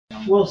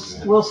We'll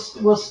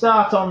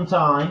start on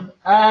time.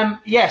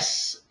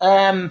 Yes.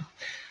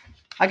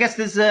 I guess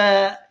there's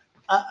a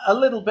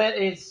little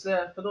bit is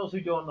for those who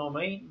don't know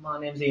me. My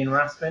name's Ian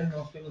Raspin.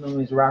 Most people know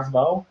me as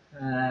Rasbo.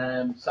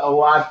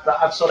 So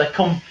I've sort of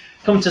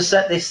come to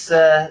set this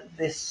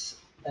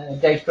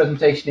day's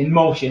presentation in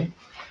motion.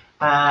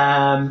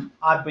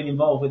 I've been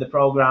involved with the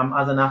program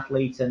as an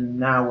athlete and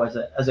now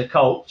as a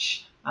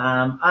coach,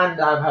 and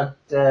I've had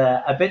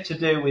a bit to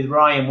do with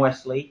Ryan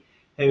Westley,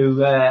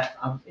 who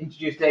I've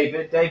introduced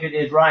David. David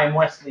is Ryan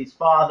Westley's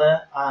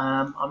father.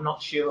 I'm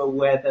not sure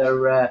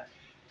whether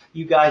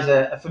you guys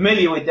are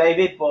familiar with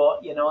David,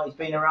 but you know he's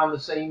been around the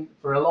scene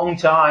for a long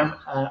time,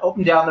 up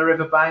and down the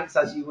riverbanks,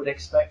 as you would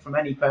expect from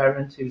any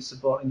parent who's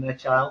supporting their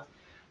child.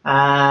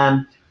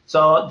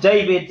 So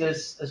David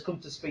has come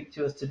to speak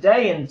to us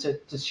today and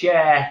to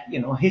share, you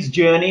know, his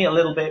journey a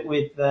little bit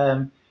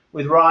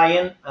with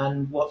Ryan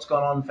and what's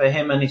gone on for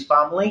him and his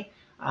family,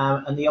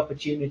 and the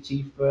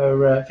opportunity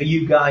for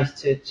you guys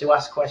to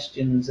ask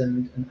questions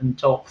and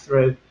talk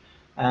through,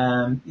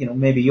 you know,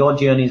 maybe your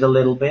journeys a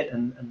little bit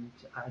and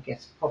I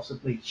guess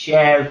possibly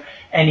share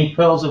any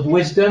pearls of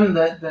wisdom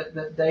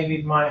that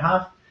David might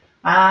have.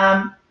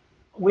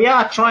 We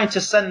are trying to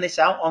send this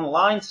out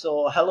online,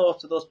 so hello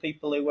to those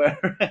people who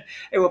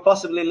were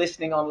possibly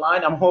listening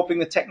online. I'm hoping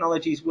the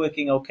technology is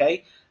working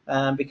okay,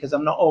 because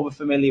I'm not over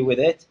familiar with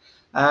it.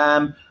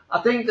 I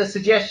think the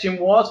suggestion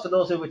was, for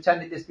those who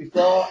attended this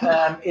before,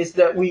 is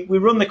that we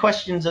run the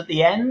questions at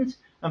the end,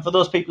 and for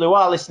those people who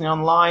are listening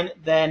online,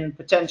 then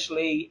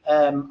potentially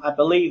I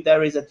believe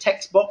there is a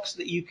text box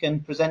that you can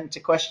present a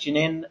question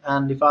in,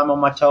 and if I'm on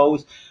my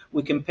toes,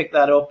 we can pick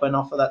that up and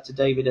offer that to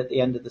David at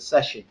the end of the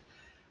session.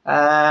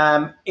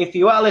 If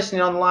you are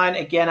listening online,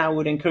 again, I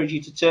would encourage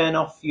you to turn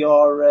off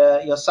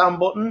your sound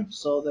button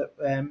so that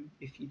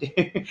if you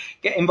do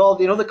get involved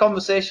in other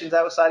conversations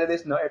outside of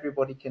this, not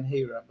everybody can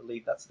hear. I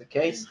believe that's the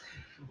case.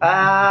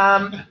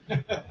 Yeah,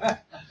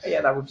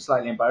 that would be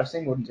slightly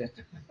embarrassing, wouldn't it?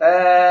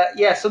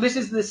 Yeah, so this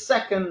is the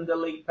second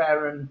Elite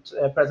Parent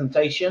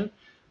presentation.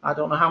 I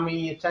don't know how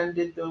many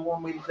attended the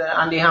one with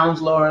Andy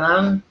Hounslow and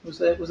Anne. Was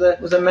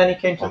there many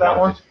came to that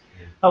one?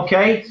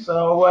 Okay,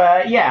 so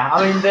yeah,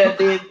 I mean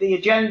the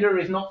agenda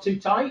is not too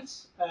tight.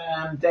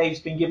 Dave's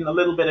been given a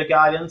little bit of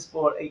guidance,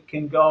 but it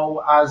can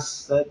go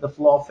as the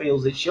floor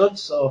feels it should.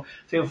 So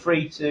feel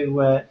free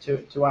to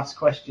ask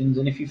questions,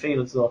 and if you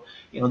feel as though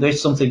you know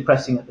there's something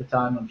pressing at the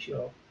time, I'm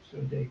sure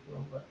Dave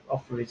will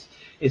offer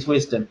his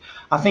wisdom.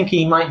 I think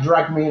he might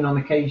drag me in on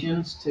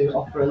occasions to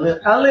offer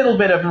a little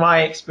bit of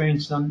my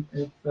experience on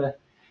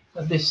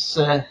this.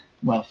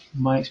 Well,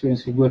 my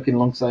experience with working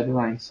alongside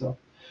Ryan. So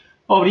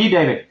over to you,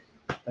 David.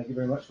 Thank you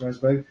very much,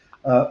 Rasbo.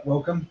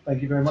 Welcome.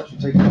 Thank you very much for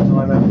taking the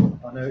time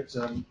out. I know it's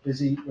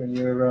busy when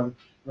you're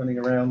running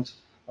around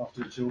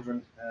after the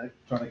children,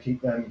 trying to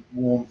keep them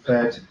warm,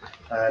 fed,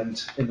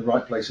 and in the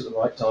right place at the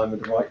right time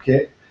with the right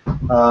kit.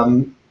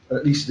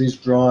 At least it is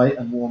dry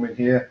and warm in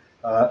here.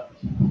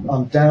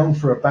 I'm down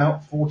for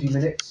about 40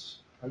 minutes.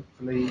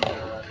 Hopefully,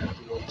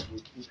 we'll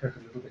cook a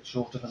little bit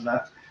shorter than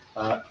that.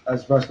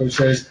 As Rasbo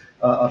says,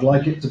 I'd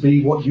like it to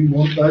be what you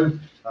want, though.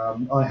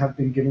 I have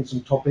been given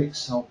some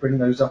topics. I'll bring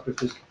those up if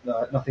there's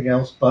nothing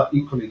else, but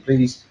equally,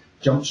 please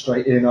jump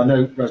straight in. I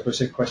know Rasbo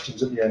said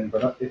questions at the end,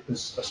 but if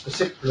there's a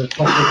specific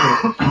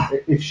topic or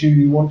issue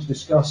you want to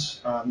discuss,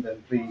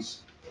 then please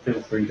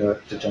feel free to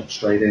jump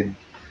straight in.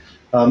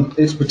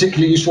 It's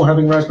particularly useful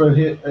having Rasbo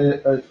here.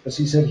 As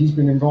he said, he's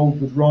been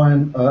involved with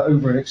Ryan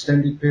over an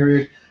extended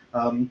period,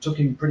 took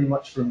him pretty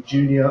much from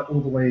junior all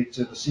the way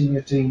to the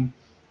senior team,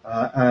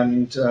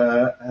 and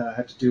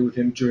had to deal with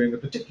him during a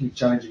particularly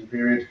challenging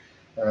period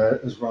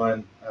as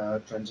Ryan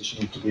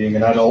transitioned to being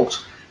an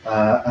adult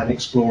and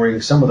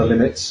exploring some of the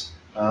limits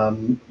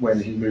when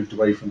he moved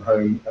away from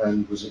home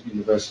and was at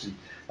university.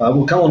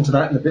 We'll come on to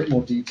that in a bit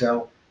more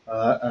detail,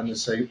 and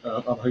as I say,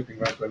 I'm hoping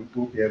Rasbo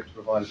will be able to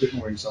provide a bit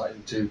more insight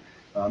into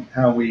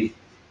how we,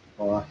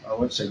 well, I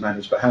won't say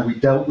managed, but how we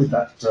dealt with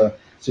that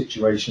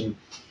situation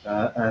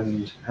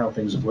and how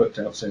things have worked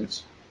out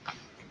since.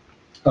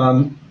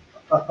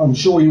 I'm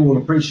sure you will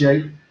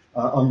appreciate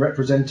I'm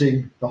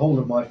representing the whole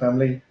of my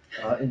family,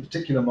 in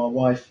particular my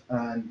wife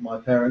and my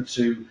parents,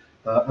 who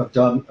have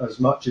done as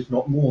much, if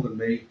not more than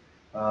me.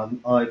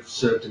 I've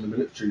served in the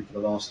military for the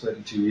last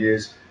 32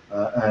 years,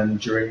 and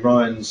during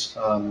Ryan's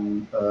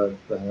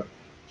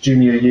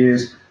junior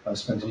years, I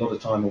spent a lot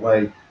of time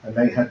away, and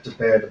they had to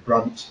bear the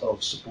brunt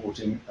of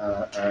supporting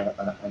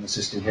and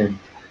assisting him.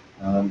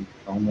 On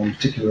one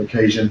particular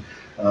occasion,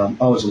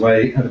 I was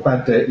away, had a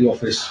bad day at the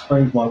office,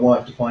 phoned my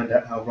wife to find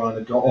out how Ryan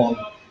had got on.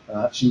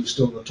 She was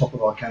still on the top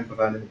of our camper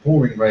van in the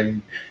pouring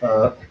rain,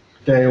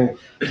 gale,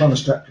 ton of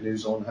strap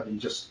canoes on, having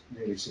just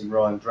nearly seen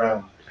Ryan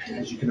drown.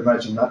 As you can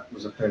imagine, that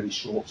was a fairly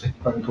short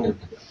phone call.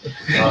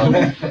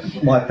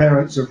 My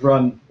parents have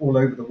run all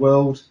over the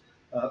world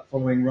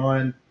following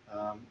Ryan.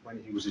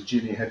 When he was a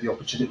junior, had the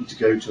opportunity to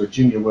go to a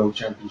junior world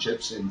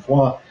championships in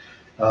Foix,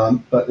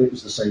 but it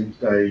was the same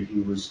day he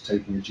was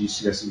taking a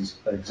GCSE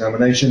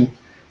examination.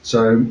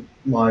 So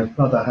my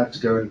mother had to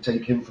go and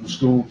take him from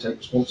school, take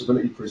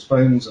responsibility for his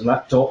phones and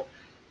laptop,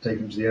 take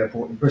him to the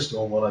airport in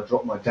Bristol while I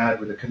dropped my dad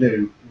with a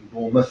canoe in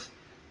Bournemouth,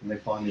 and they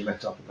finally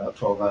met up about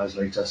 12 hours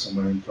later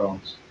somewhere in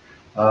France.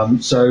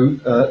 So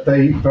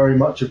they very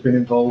much have been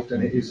involved,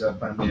 and it is a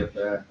family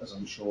affair, as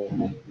I'm sure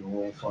you're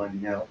all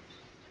finding out.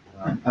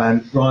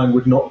 And Ryan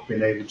would not have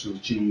been able to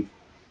achieve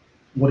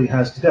what he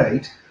has to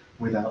date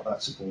without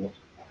that support.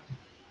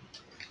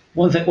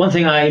 One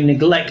thing I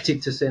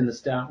neglected to say in the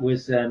start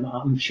was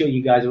I'm sure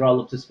you guys are all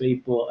up to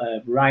speed,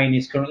 but Ryan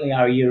is currently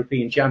our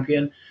European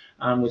champion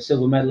and was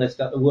silver medalist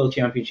at the World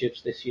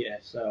Championships this year.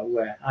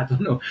 So I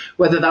don't know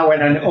whether that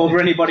went over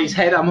anybody's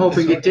head. I'm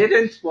hoping it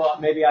didn't, but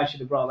maybe I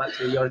should have brought that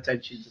to your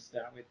attention to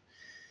start with.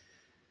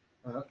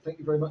 Thank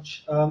you very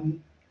much.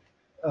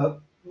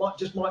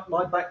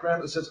 My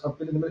background, it says I've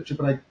been in the military,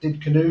 but I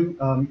did canoe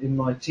in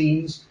my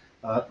teens.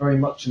 Very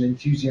much an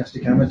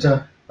enthusiastic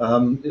amateur.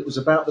 It was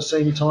about the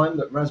same time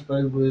that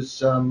Rasbo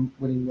was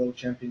winning world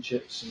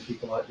championships, and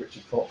people like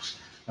Richard Fox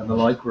and the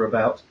like were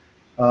about.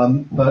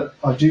 But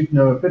I do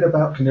know a bit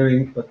about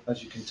canoeing, but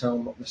as you can tell,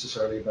 not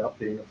necessarily about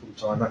being a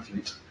full-time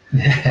athlete.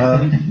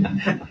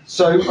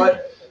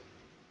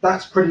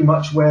 That's pretty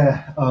much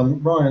where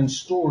Ryan's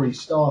story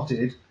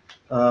started.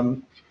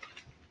 Let's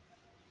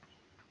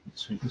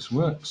see if this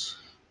works.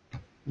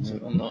 Is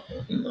it on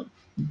the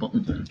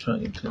button there? Try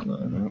and click that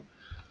on.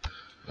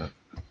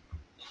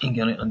 You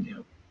got it on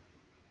you.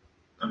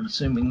 I'm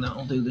assuming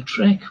that'll do the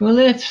trick, will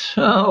it?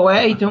 Oh,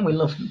 hey, don't we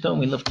love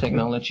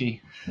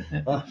technology?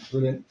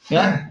 Brilliant.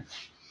 Yeah.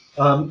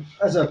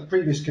 As a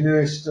previous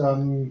canoeist,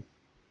 having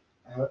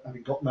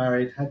got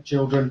married, had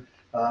children,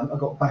 I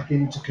got back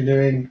into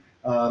canoeing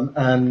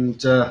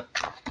and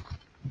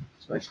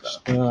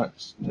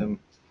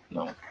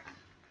No.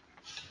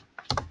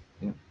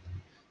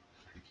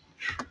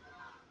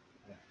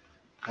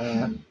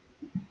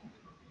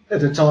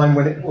 At a time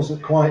when it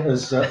wasn't quite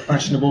as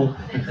fashionable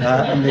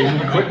and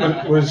the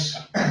equipment was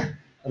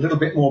a little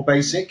bit more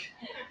basic.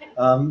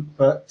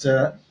 But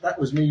that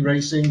was me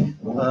racing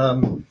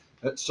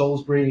at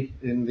Salisbury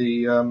in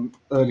the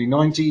early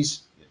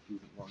 90s.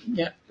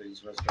 Yeah.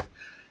 Please,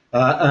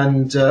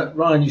 and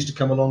Ryan used to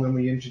come along, and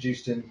we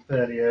introduced him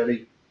fairly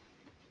early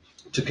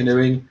to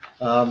canoeing.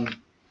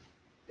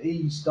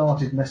 He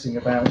started messing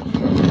about when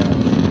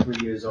he was 3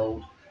 years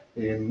old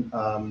in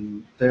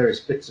various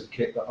bits of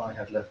kit that I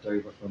had left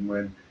over from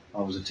when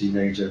I was a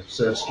teenager,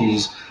 surf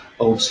skis,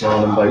 old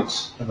slalom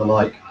boats and the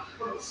like.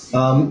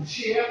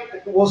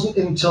 It wasn't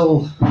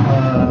until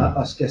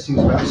I guess he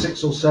was about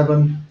 6 or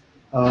 7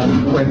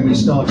 when we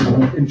started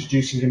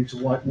introducing him to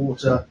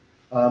whitewater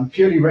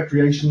purely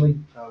recreationally.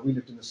 We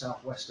lived in the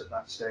southwest at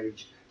that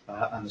stage,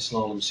 and the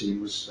slalom scene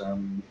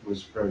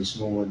was very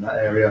small in that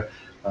area.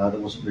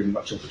 There wasn't really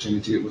much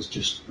opportunity. It was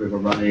just river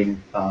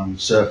running,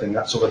 surfing,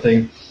 that sort of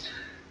thing.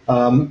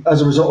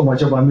 As a result of my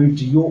job, I moved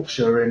to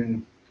Yorkshire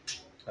in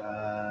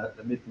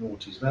the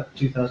mid-noughties, about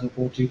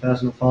 2004,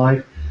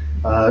 2005,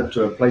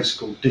 to a place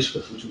called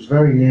Dishforth, which was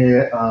very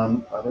near, I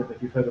don't know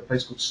if you've heard of a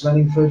place called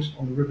Slenningford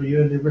on the River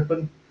Ure near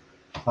Ripon.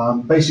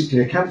 Basically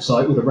a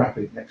campsite with a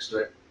rapid next to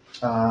it.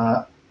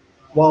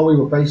 While we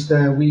were based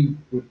there, we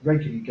would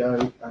regularly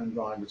go, and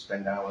Ryan would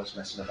spend hours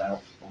messing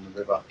about on the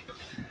river.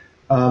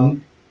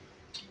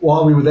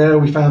 While we were there,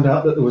 we found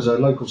out that there was a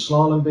local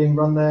slalom being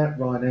run there.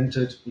 Ryan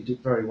entered, he did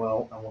very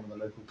well, and one of the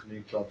local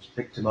canoe clubs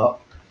picked him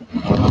up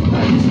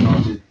and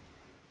started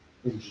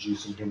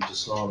introducing him to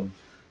slalom.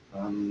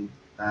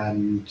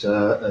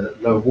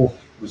 Lower Wharf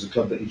was a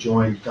club that he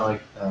joined. A guy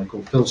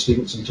called Phil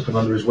Stevenson took him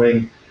under his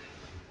wing.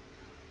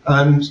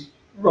 And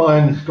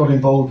Ryan got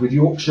involved with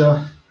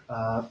Yorkshire,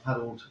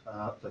 paddled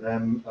for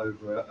them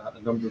over a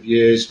number of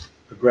years,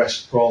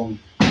 progressed from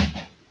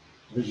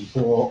Division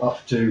 4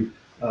 up to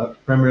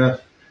Premier.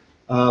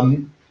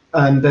 And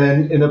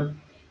then I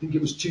think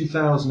it was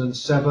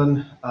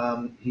 2007,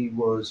 he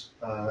was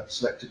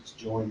selected to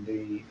join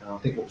I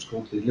think what was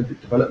called the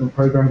Olympic Development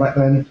Programme back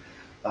then,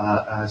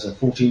 as a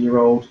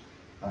 14-year-old,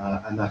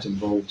 and that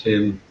involved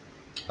him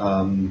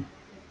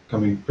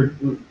coming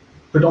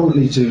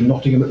predominantly to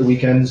Nottingham at the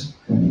weekends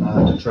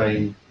to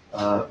train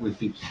with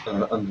people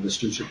under the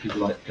stewardship of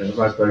people like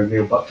Rasbo,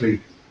 Neil Buckley,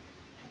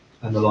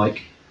 and the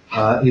like.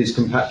 His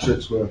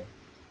compatriots were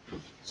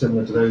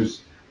similar to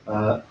those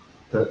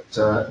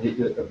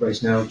that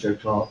race now, Joe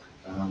Clark,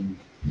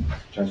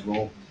 Chaz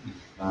Raw,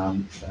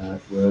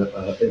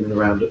 were in and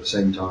around at the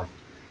same time.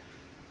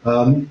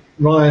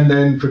 Ryan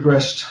then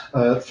progressed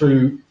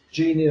through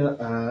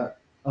junior,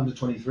 under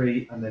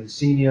 23, and then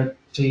senior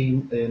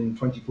team in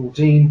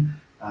 2014,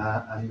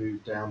 and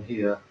moved down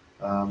here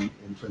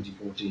in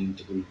 2014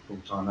 to be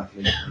full-time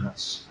athlete, and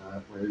that's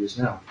where he is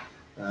now.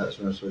 As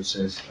Roswell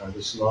says,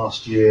 this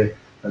last year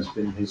has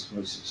been his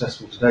most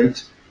successful to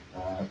date,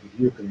 with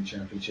European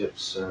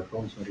Championships,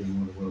 bronze medal in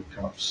one of the World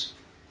Cups,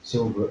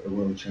 silver at the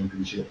World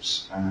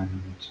Championships,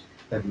 and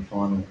every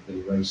final that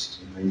he raced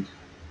he made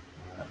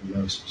the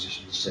lowest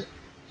position to sit.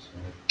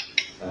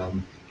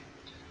 So,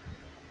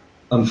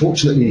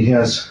 unfortunately, he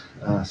has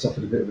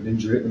suffered a bit of an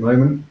injury at the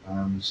moment,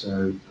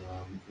 so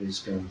he's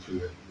going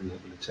through a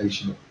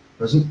rehabilitation at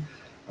present.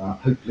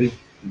 Hopefully,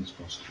 fingers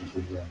crossed,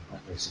 he'll be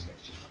back racing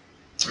next year.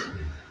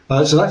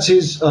 So that's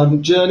his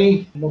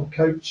journey. I'm not a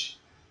coach.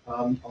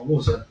 I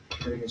was a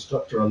canoeing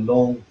instructor a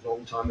long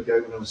time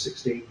ago when I was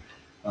 16.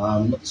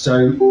 So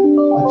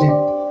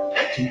I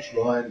did teach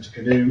Ryan to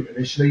canoe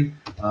initially,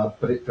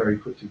 but it very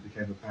quickly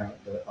became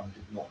apparent that I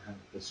did not have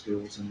the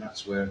skills, and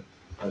that's where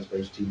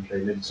Asbo's team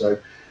came in. So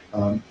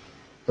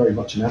very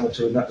much an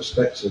amateur in that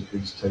respect, so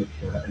please take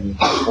any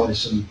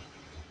advice and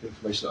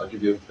information that I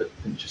give you a bit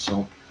pinch of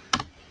salt.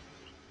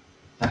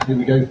 Here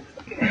we go.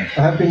 I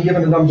have been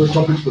given a number of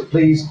topics, but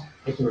please,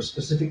 if there are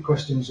specific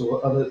questions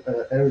or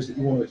other areas that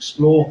you want to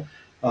explore,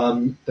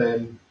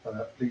 then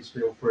please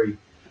feel free.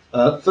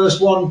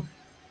 First one,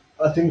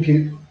 I think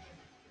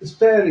it's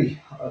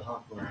fairly,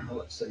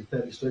 let's say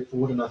fairly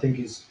straightforward, and I think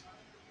is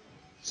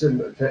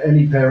similar to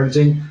any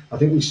parenting. I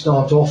think we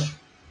start off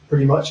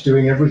pretty much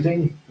doing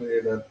everything.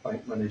 We're the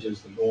bank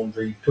managers, the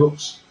laundry,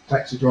 cooks,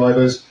 taxi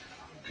drivers,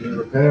 canoe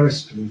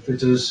repairers, canoe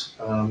fitters,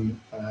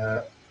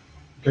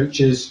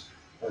 coaches,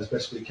 as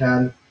best we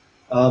can.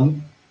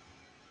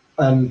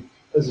 And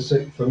as I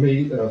say, for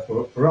me,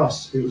 for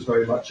us, it was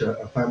very much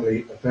a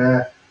family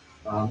affair.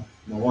 My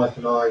wife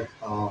and I,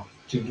 our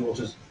two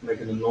daughters,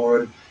 Megan and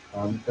Lauren,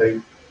 they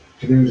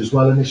canoed as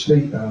well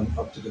initially,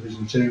 up to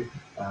Division 2,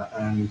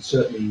 and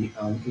certainly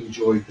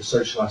enjoyed the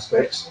social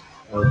aspects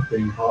of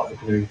being part of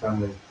the canoeing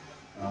family.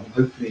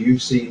 Hopefully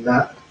you've seen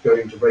that,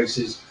 going to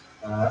races,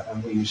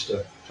 and we used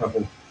to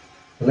travel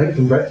the length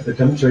and breadth of the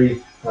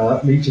country,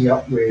 meeting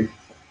up with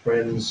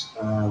friends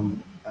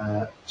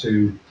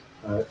to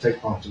take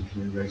part in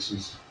canoe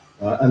races.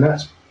 And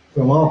that's,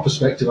 from our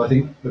perspective, I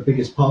think the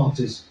biggest part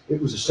is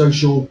it was a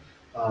social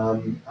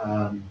and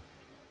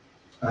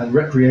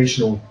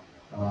recreational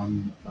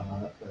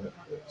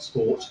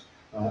sport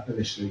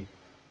initially.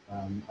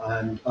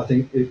 And I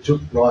think it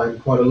took Ryan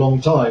quite a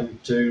long time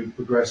to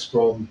progress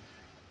from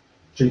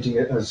treating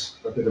it as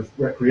a bit of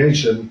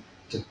recreation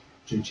to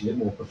treating it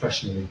more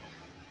professionally.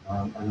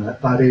 And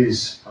that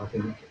is, I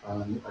think,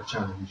 a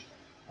challenge.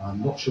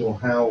 I'm not sure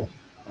how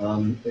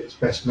it's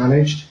best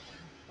managed.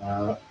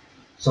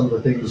 Some of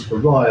the things for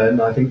Ryan,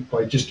 I think,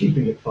 by just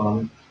keeping it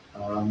fun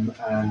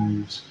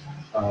and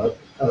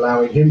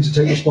allowing him to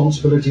take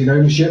responsibility and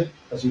ownership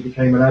as he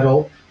became an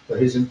adult for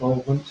his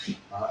involvement,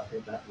 I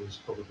think that was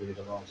probably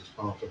the largest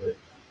part of it.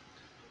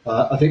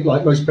 I think,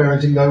 like most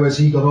parenting, though, as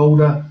he got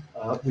older,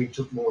 we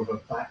took more of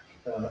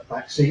a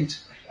back seat,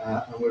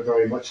 and we're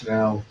very much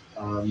now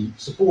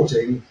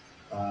supporting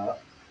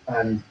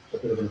and a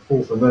bit of a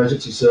fourth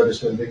emergency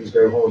service when things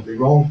go horribly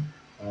wrong.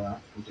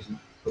 He doesn't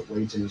put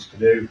weight in his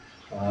canoe,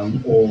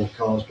 or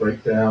cars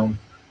break down,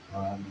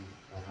 or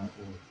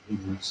he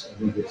needs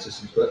immediate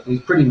assistance. But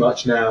he's pretty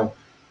much now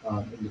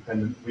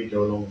independent. We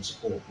go along and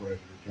support wherever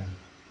we can.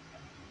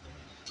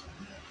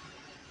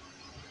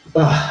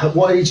 At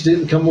what age did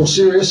it become more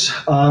serious?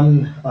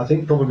 I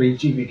think probably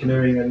GB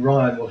Canoeing and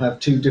Ryan will have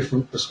two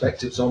different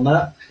perspectives on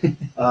that.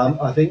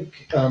 I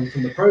think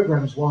from the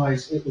programmes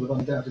wise, it will have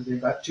undoubtedly been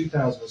about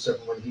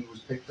 2007 when he was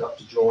picked up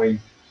to join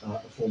a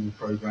formal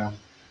programme.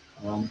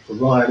 For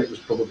Ryan, it was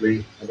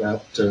probably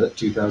about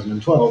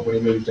 2012 when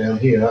he moved down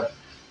here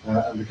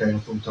and became a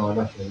full-time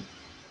athlete.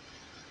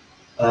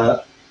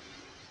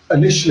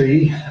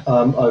 Initially,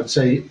 I would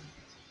say it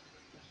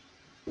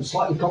was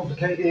slightly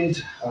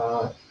complicated.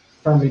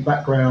 Family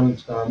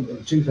background,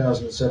 in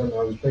 2007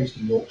 I was based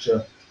in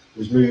Yorkshire,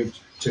 was moved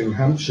to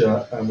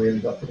Hampshire, and we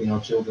ended up putting our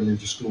children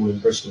into school in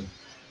Bristol.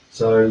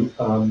 So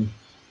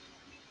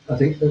I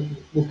think that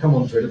we'll come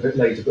on to it a bit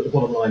later, but the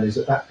bottom line is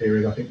at that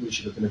period I think we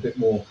should have been a bit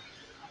more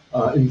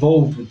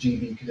involved with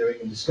GB canoeing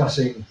and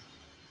discussing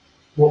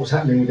what was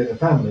happening within the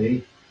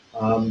family,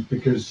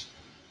 because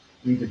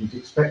we didn't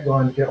expect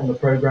Ryan to get on the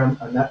programme,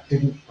 and that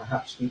didn't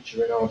perhaps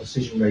feature in our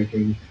decision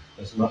making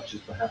as much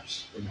as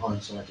perhaps in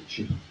hindsight it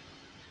should have.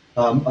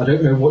 I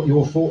don't know what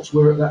your thoughts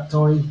were at that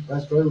time,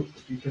 Asbo,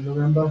 if you can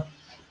remember.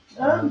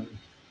 I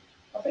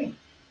think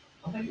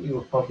we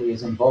were probably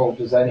as involved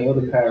as any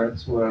other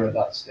parents were at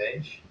that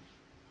stage.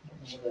 I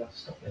don't know whether I've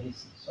stopped the heat,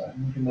 so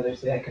I'm wondering whether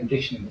it's the air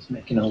conditioning that's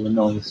making all the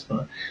noise.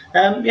 But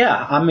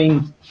yeah, I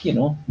mean, you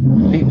know,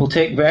 people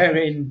take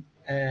varying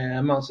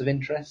amounts of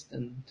interest,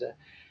 and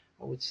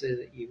I would say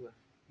that you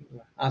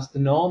were as the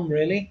norm,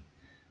 really.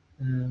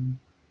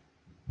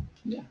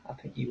 Yeah, I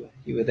think you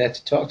were there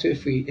to talk to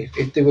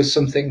if there was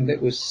something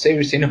that was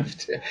serious enough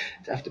to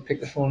have to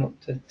pick the phone up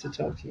to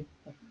talk to you.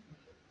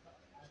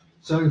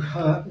 So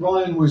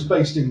Ryan was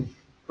based in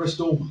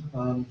Bristol.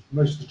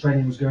 Most of the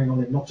training was going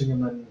on in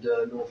Nottingham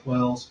and North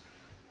Wales.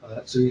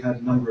 So he had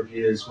a number of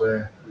years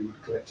where we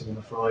would collect him on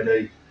a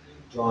Friday,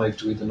 drive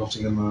to either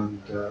Nottingham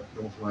and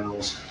North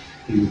Wales.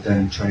 He would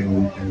then train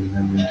all weekend, and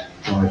then we'd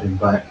drive him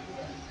back.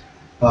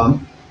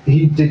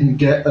 He didn't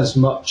get as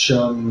much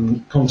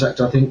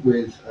contact, I think,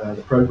 with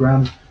the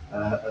programme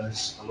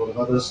as a lot of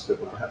others that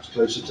were perhaps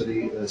closer to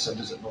the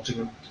centres at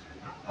Nottingham.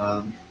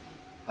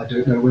 I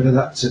don't know whether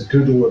that's a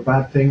good or a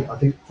bad thing. I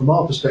think from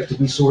our perspective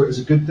we saw it as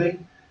a good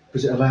thing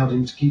because it allowed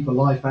him to keep a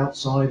life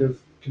outside of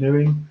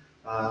canoeing.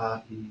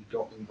 He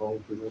got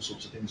involved with all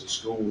sorts of things at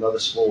school, other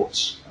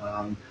sports,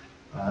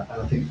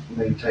 and I think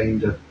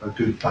maintained a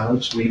good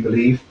balance, we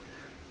believe.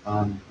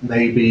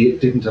 Maybe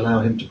it didn't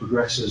allow him to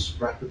progress as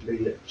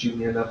rapidly at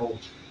junior level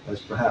as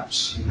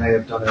perhaps he may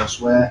have done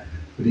elsewhere,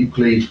 but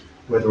equally,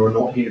 whether or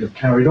not he'd have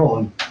carried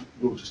on,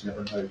 we'll just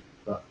never know.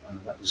 But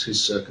that was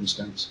his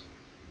circumstance.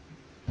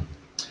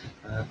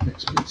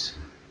 Next, please.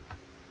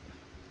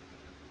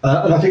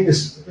 And I think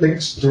this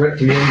links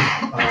directly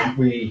in.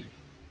 We,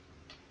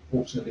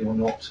 fortunately or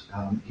not,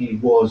 he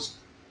was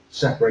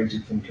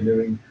separated from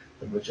canoeing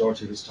the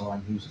majority of his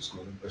time. He was at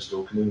school in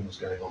Bristol. Canoeing was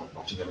going on at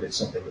Nottingham. It's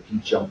something that he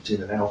jumped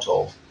in and out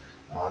of,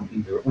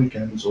 either at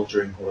weekends or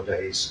during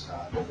holidays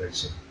or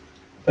racing.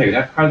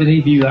 How did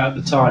he view that at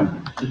the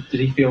time? Did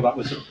he feel that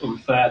was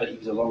unfair, that he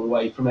was a long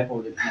way from it,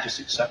 or did he just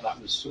accept that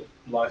was sort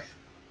of life?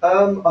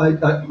 I'm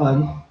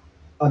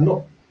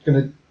not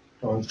going to.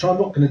 I'm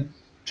not going to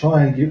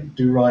try and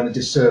do Ryan a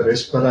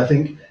disservice, but I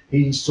think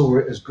he saw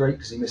it as great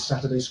because he missed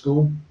Saturday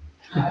school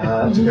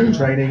to go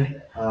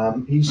training.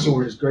 He saw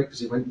it as great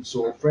because he went and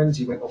saw friends.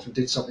 He went off and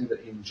did something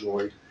that he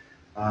enjoyed.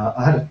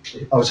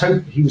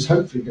 He was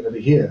hopefully going to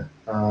be here,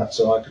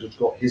 so I could have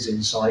got his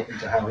insight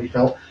into how he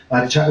felt. I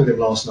had a chat with him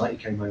last night. He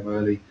came home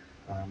early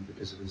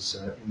because of his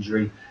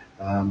injury,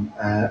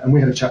 and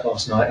we had a chat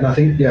last night. And I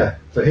think, yeah,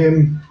 for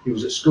him, he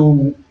was at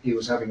school. He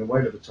was having a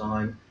whale of a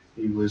time.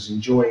 He was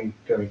enjoying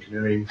going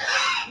canoeing.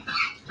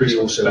 But he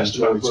also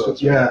enjoyed school.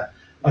 Yeah,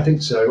 I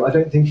think so. I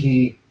don't think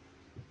he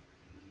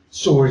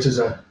saw it as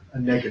a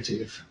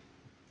negative.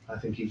 I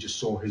think he just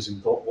saw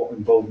what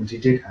involvement he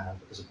did have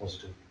as a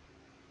positive.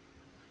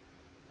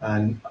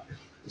 And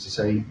as I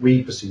say,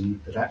 we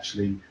perceived that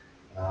actually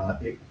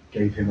it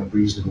gave him a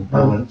reasonable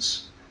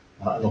balance,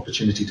 an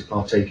opportunity to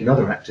partake in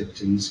other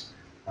activities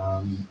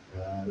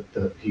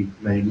that he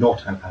may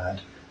not have had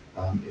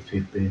if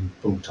he'd been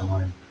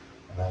full-time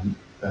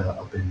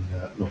up in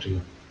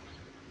Nottingham.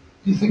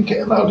 Do you think it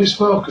allowed his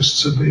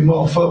focus to be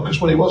more focused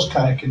when he was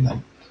kayaking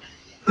then?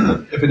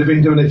 If he'd have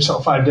been doing it sort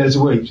of 5 days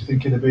a week, do you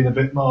think he'd have been a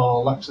bit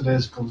more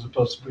lackadaisical as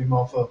opposed to being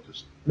more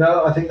focused?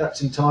 No, I think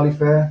that's entirely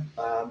fair,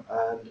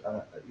 and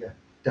yeah,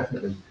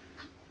 definitely.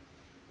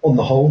 On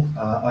the whole,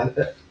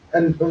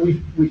 and we,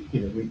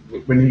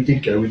 when we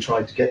did go, we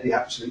tried to get the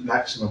absolute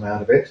maximum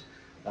out of it.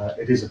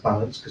 It is a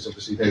balance because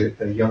obviously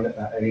they're young at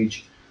that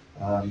age.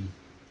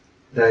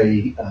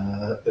 They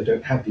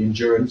don't have the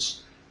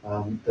endurance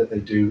that they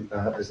do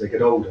as they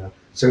get older.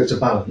 So it's a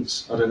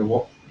balance. I don't know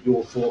what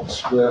your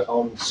thoughts were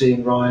on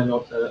seeing Ryan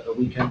on a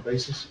weekend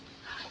basis.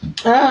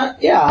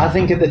 Yeah, I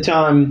think at the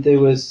time there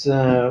was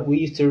we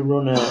used to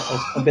run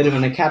a bit of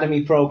an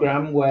academy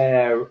program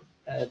where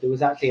there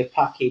was actually a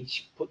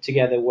package put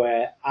together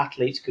where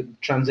athletes could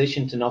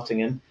transition to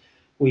Nottingham.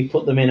 We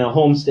put them in a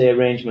homestay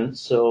arrangement,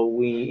 so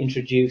we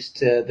introduced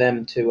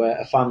them to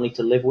a family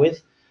to live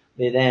with.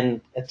 They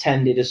then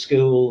attended a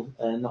school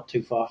not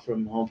too far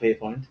from Home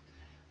Pierpoint.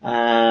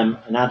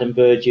 And Adam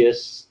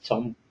Burgess,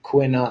 Tom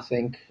Quinn, I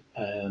think,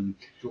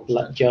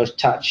 Josh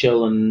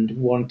Tatchell, and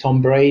one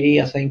Tom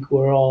Brady, I think,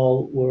 were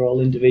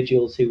all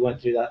individuals who went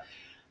through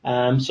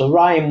that. So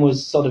Ryan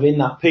was sort of in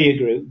that peer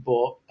group,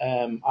 but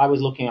I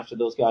was looking after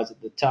those guys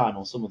at the time,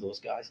 or some of those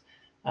guys.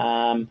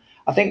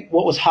 I think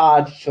what was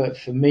hard for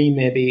me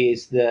maybe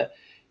is that,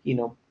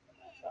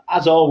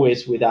 as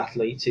always with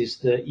athletes, is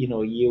that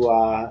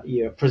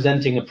you're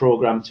presenting a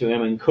program to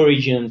them,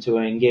 encouraging them to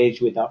engage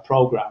with that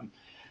program.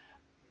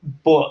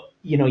 But,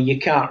 you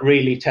can't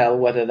really tell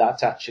whether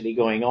that's actually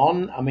going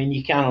on. I mean,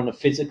 you can on a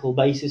physical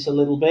basis a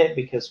little bit,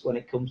 because when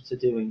it comes to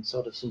doing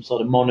some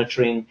sort of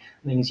monitoring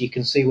things, you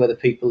can see whether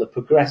people are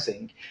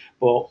progressing.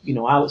 But,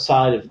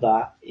 outside of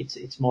that,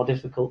 it's more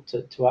difficult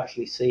to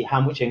actually see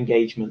how much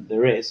engagement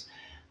there is.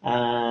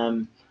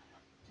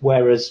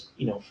 Whereas,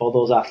 for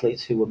those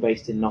athletes who were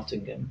based in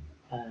Nottingham,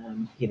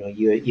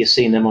 you're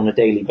seeing them on a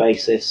daily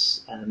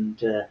basis,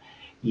 and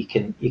you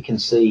can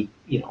see,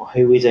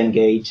 who is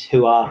engaged,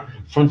 who are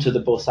front of the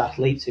bus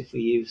athletes, if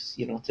we use,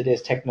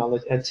 today's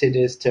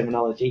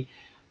terminology.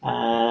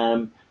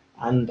 And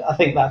I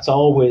think that's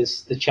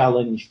always the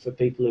challenge for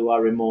people who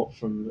are remote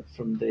from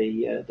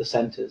the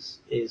centres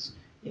is,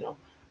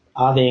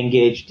 are they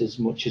engaged as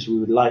much as we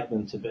would like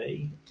them to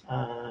be?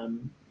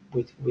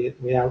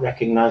 Without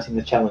recognising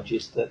the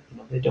challenges that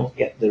they don't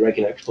get the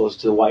regular exposure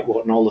to the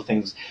whitewater and all the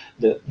things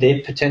that they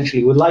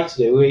potentially would like to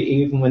do,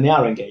 even when they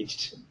are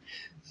engaged.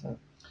 So.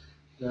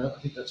 Yeah, I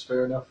think that's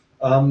fair enough.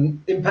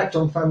 Impact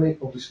on family,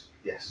 obviously,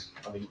 yes.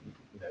 I mean,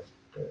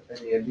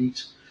 any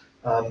elite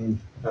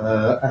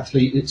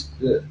athlete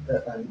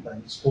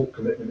and sport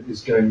commitment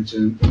is going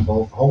to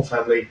involve the whole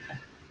family.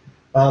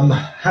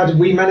 How did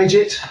we manage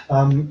it?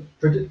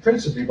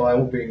 Principally by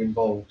all being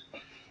involved.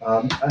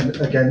 And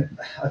again,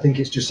 I think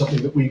it's just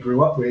something that we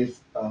grew up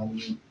with.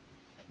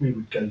 We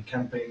would go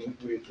camping,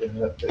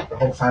 the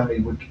whole family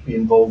would be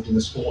involved in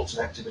the sports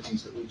and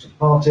activities that we took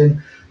part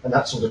in, and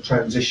that sort of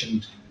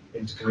transitioned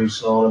into canoe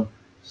slalom.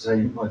 So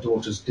my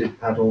daughters did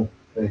paddle,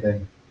 they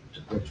then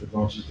took greater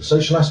advantage of the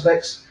social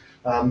aspects,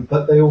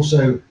 but they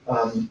also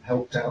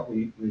helped out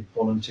with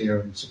volunteer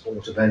and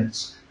support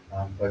events,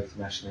 both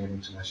nationally and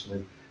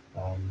internationally.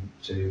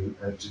 to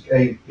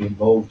A, be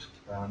involved,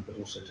 but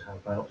also to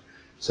help out.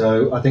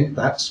 So I think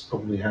that's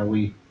probably how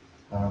we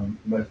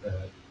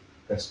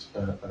best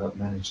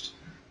managed.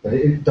 But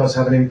it does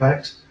have an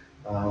impact.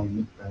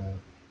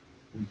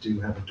 We do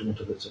have a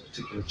daughter that's a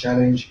particular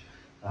challenge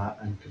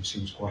and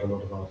consumes quite a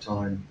lot of our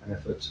time and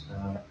effort,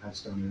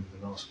 has done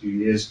over the last few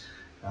years.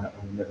 And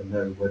we never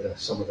know whether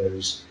some of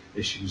those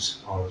issues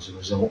are as a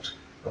result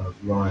of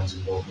Ryan's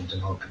involvement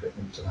and our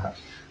commitment to that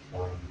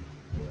while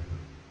Ryan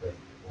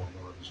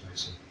was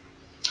racing.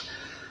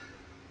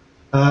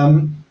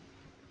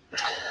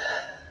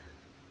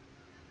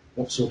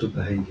 What sort of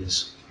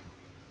behaviours?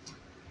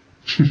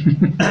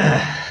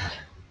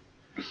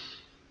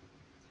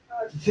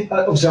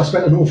 Obviously, I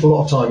spent an awful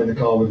lot of time in the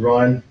car with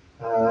Ryan,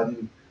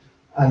 and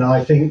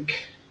I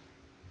think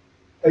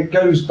it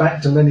goes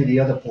back to many of the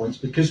other points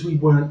because we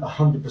weren't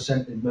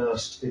 100%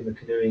 immersed in the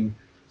canoeing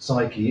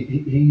psyche.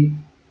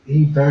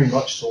 He very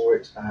much saw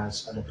it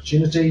as an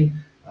opportunity,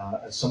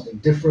 as something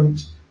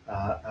different,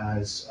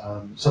 as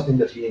something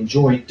that he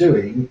enjoyed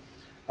doing.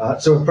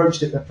 So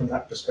approached it from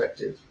that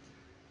perspective.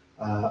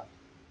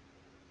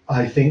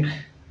 I think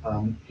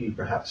he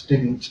perhaps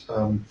didn't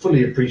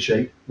fully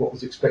appreciate what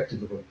was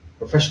expected of a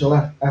professional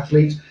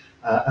athlete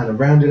and a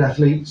rounded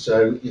athlete.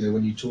 So,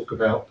 when you talk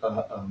about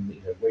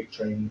weight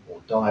training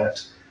or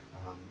diet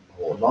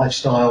or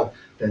lifestyle,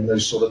 then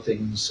those sort of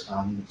things,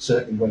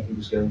 certainly when he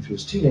was going through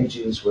his teenage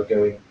years, were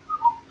going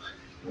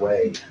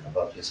way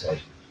above his head.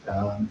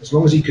 As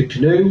long as he could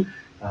canoe,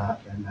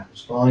 then that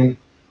was fine.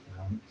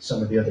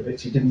 Some of the other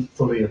bits he didn't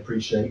fully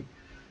appreciate.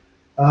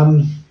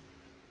 And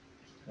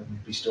maybe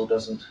he still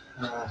doesn't.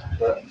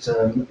 But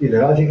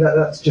I think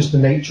that's just the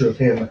nature of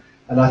him.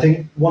 And I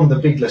think one of the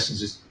big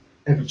lessons is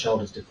every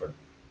child is different.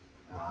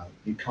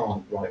 You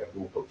can't write a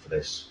rule book for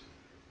this.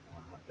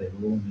 They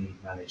will all need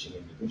managing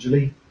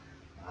individually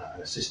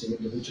and assisting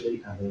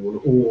individually, and they will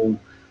all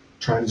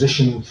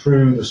transition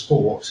through the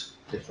sport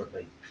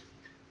differently.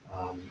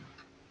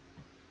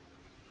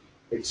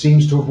 It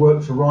seems to have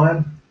worked for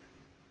Ryan.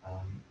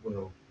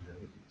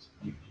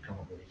 You can't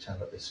really tell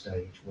at this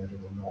stage whether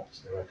or not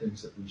there are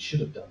things that we should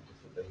have done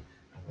differently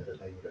and whether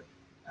they would have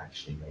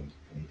actually made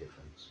any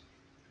difference.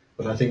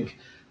 But I think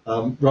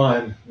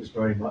Ryan was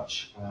very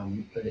much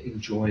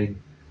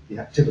enjoying the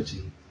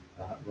activity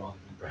rather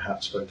than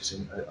perhaps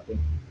focusing. I think,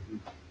 have you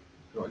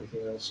got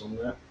anything else on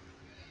that?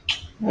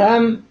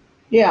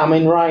 Yeah, I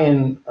mean,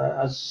 Ryan,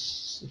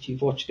 as if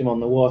you've watched him on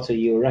the water,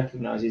 you'll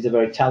recognise he's a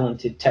very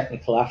talented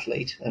technical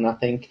athlete. And I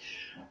think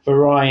for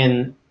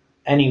Ryan,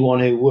 anyone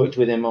who worked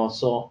with him or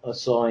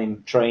saw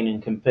him train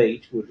and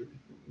compete would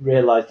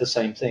realise the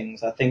same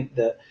things. I think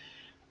that,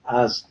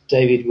 as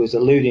David was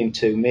alluding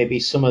to, maybe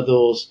some of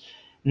those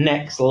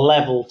next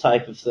level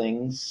type of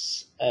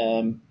things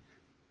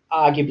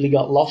arguably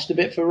got lost a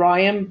bit for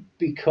Ryan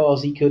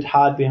because he could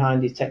hide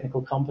behind his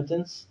technical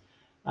competence,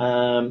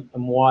 and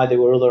why there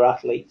were other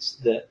athletes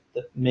that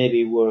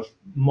maybe were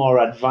more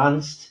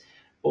advanced,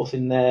 both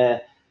in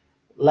their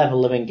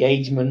level of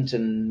engagement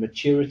and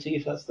maturity,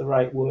 if that's the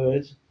right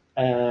word.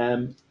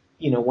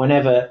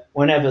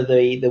 Whenever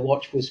the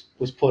watch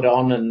was put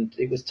on and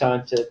it was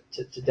time to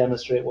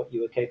demonstrate what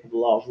you were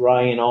capable of,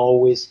 Ryan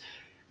always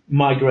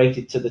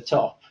migrated to the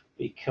top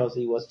because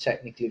he was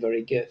technically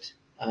very good.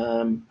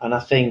 And I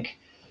think,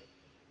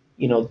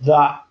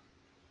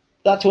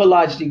 that to a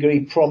large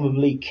degree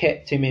probably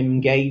kept him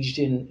engaged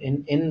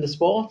in the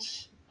sport,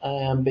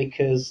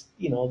 because,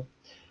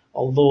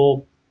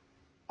 although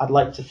I'd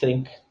like to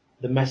think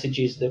the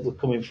messages that were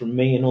coming from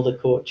me and other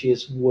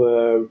coaches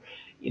were,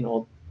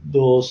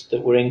 those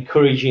that were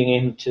encouraging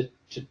him to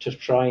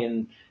try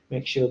and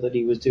make sure that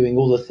he was doing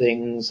other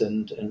things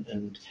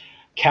and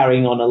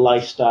carrying on a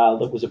lifestyle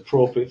that was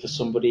appropriate for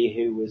somebody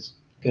who was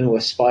going to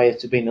aspire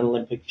to be an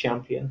Olympic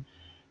champion.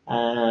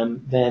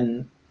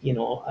 Then,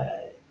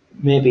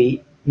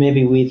 maybe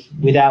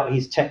without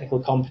his technical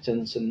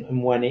competence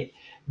and when it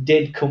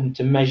did come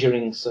to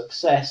measuring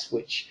success,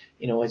 which,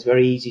 is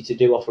very easy to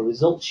do off a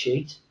results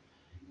sheet,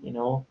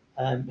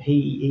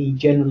 he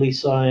generally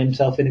saw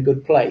himself in a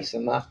good place,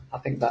 and that, I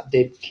think, that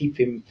did keep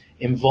him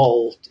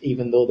involved,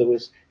 even though there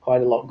was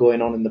quite a lot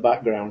going on in the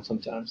background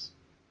sometimes.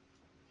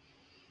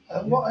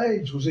 At what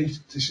age was he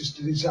did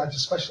he decide to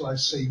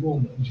specialise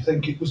C1? And do you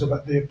think it was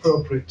about the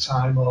appropriate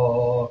time,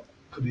 or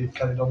could he have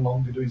carried on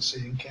longer doing C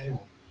and K1?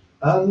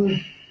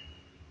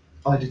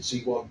 I did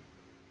C1,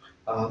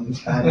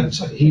 and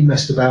he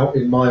messed about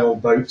in my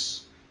old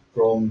boats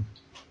from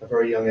a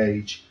very young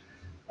age.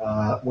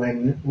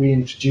 When we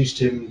introduced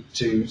him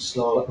to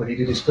slalom, when he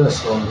did his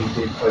first slalom,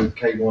 he did both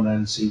K1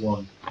 and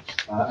C1,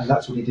 and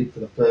that's what he did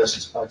for the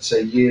first, I'd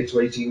say, year to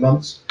 18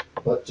 months.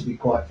 But to be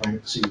quite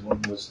frank,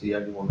 C1 was the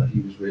only one that he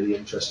was really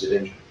interested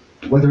in.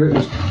 Whether it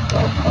was,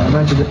 I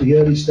imagine at the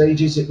early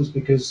stages it was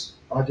because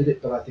I did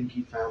it, but I think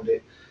he found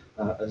it,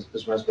 as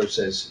Rasbo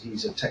says,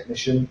 he's a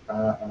technician,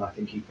 and I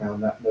think he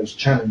found that most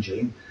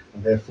challenging,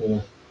 and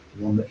therefore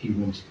the one that he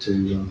wanted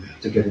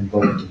to get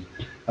involved in.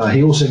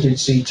 He also did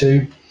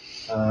C2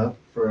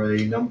 for a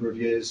number of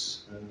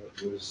years,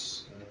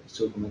 was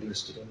silver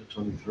medalist at under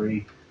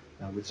 23,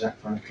 with Zach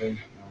Franklin.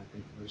 I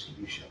think most of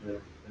you should know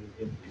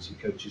him because he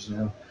coaches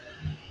now.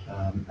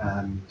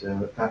 And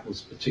that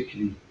was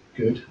particularly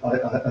good.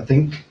 I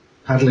think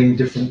paddling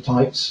different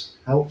types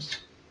helps,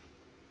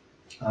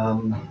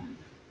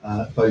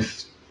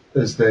 both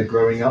as they're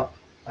growing up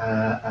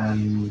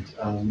and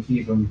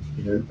even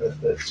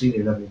at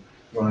senior level.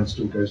 Ryan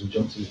still goes and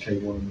jumps in the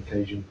K1 on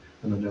occasion,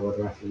 and I know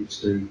other athletes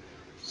do.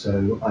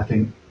 So I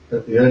think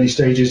at the early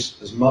stages,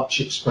 as much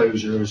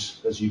exposure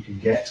as you can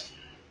get.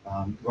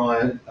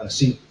 Ryan,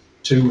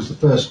 C2 was the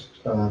first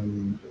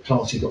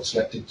class he got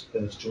selected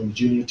to join the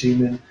junior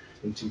team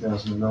in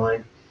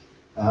 2009.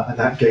 And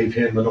that gave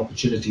him an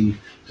opportunity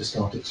to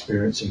start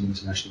experiencing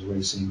international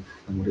racing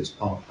and what it's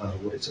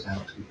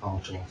about to be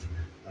part of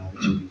the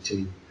GB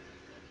team.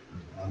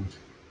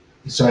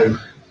 So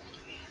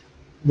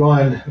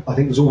Ryan, I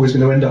think, was always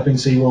going to end up in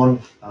C1,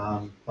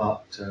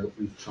 but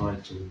we've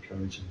tried to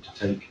encourage him to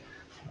take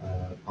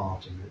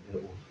part in it,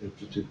 or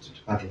to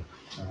paddle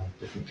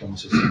different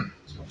classes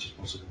as much as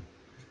possible.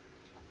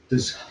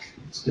 It's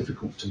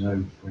difficult to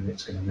know when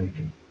it's going to make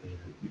it.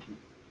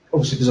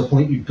 Obviously, there's a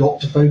point you've got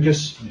to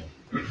focus. Yeah.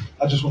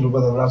 I just wonder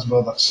whether,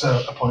 Rasbo, that's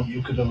a point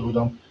you could allude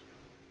on.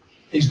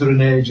 Is there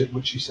an age at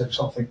which you said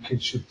something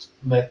kids should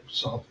pin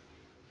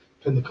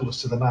the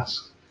colours to the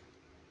mast?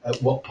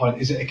 At what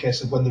point? Is it a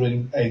case of when they're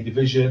in a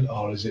division,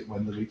 or is it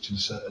when they're reaching a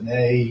certain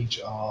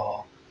age,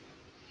 or?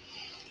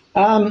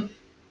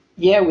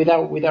 Yeah,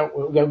 without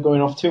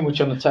going off too much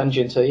on a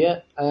tangent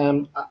here,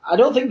 I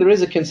don't think there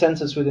is a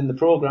consensus within the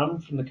programme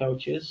from the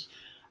coaches.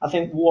 I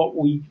think what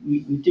we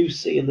do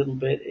see a little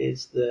bit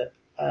is that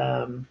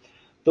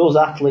those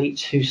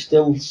athletes who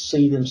still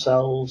see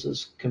themselves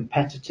as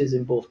competitors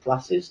in both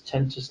classes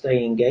tend to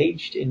stay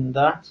engaged in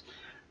that.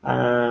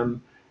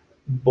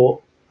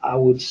 But I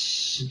would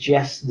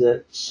suggest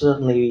that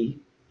certainly,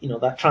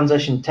 that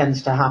transition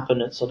tends to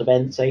happen at sort of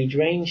Ent's age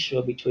range,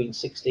 so between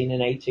 16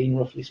 and 18,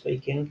 roughly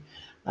speaking.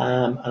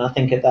 And I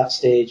think at that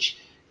stage,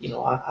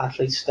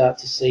 athletes start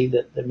to see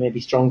that they may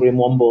be stronger in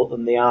one boat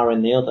than they are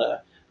in the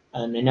other.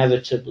 And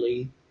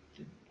inevitably,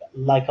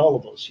 like all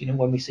of us,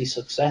 when we see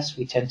success,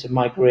 we tend to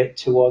migrate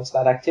towards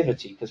that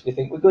activity because we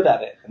think we're good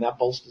at it, and that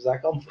bolsters our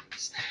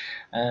confidence.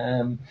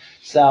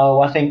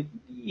 So I think,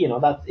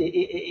 that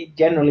it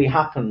generally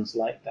happens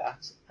like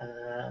that.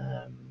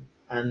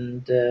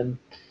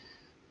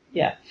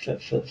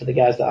 For the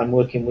guys that I'm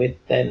working with,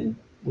 then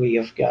we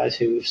have guys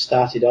who have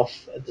started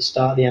off at the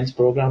start of the ENTS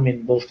program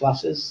in both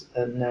classes,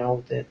 and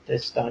now they're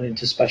starting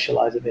to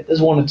specialise a bit.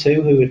 There's one or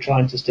two who are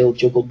trying to still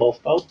juggle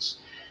both boats.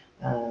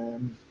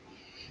 I'm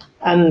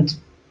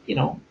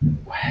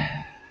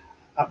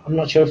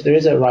not sure if there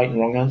is a right and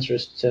wrong answer in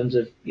terms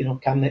of,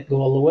 can it go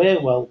all the way?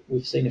 Well,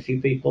 we've seen a few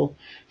people.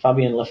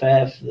 Fabien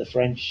Lefebvre, the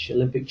French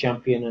Olympic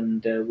champion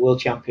and world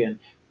champion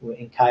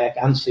in kayak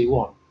and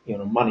C1,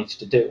 managed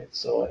to do it.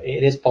 So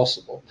it is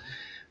possible.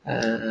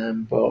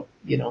 But,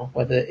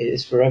 whether it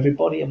is for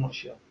everybody, I'm not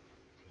sure.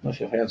 I'm not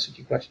sure if I answered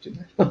your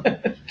question.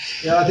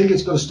 Yeah, I think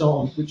it's got to start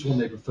on which one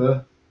they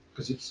prefer,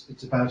 because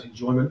it's about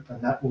enjoyment,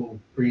 and that will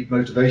breed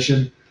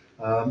motivation,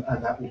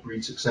 and that will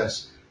breed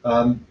success.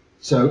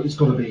 So it's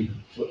got to be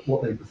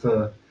what they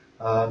prefer.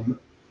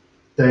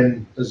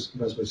 Then, as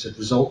we said,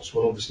 results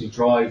will obviously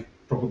drive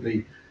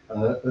probably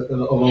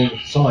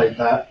alongside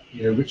that,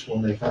 which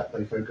one they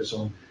focus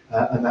on,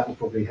 and that will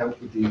probably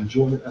help with the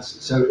enjoyment.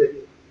 So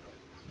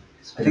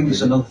I think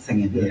there's another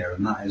thing in here,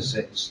 and that is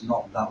it's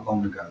not that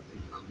long ago that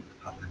you couldn't be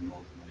paddling more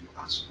than one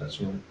class.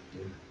 That's right.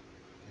 Yeah.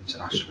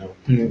 International.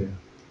 Yeah.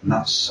 And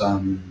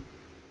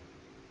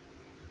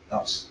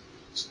that's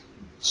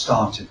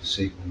started the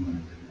C1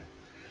 women, didn't it?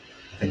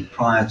 I think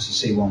prior to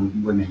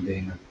C1 women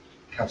being a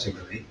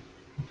category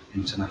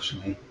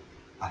internationally,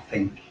 I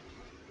think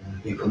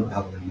you couldn't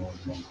paddle in more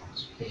than one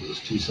class. I think it was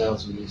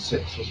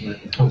 2006, wasn't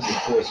it? It was the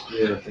first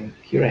year, I think.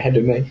 You're ahead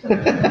of me.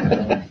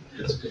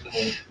 That's a good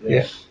point.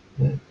 Yeah.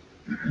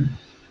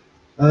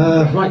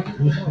 Right.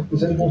 Is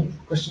there any more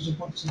questions or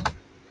points?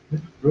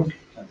 Brooke?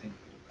 I think.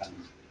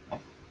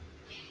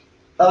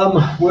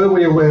 Were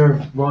we aware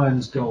of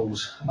Ryan's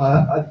goals?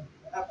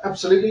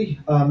 Absolutely.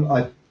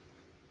 I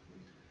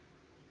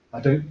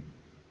don't.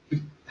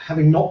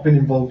 Having not been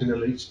involved in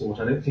elite sport,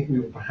 I don't think we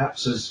were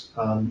perhaps as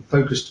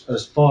focused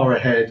as far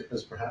ahead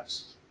as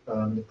perhaps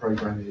the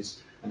program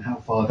is, and how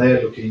far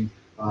they're looking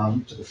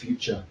to the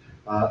future.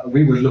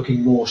 We were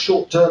looking more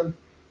short term,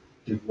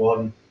 Div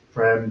 1,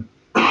 Prem,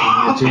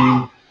 junior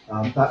team,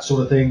 that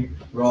sort of thing,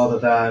 rather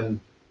than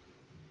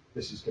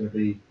this is going to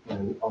be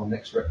our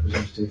next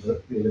representative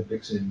at the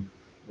Olympics in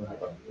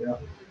whatever.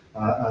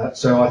 Yeah.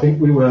 So I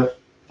think we were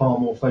far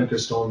more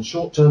focused on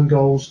short term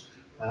goals.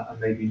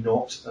 And maybe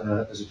not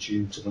as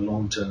attuned to the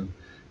long term.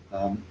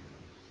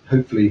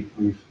 Hopefully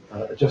we've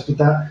adjusted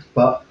that,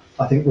 but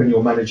I think when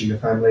you're managing a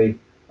family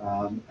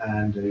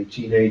and a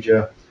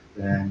teenager,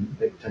 then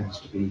it tends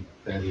to be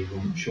fairly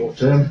short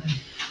term.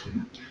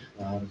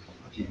 Have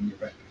you eaten your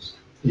breakfast?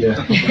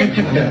 Yeah.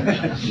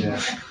 Yeah.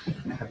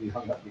 Have you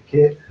hung up your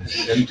kit? Have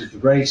you entered the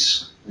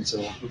race? And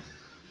so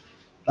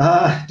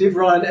on. Did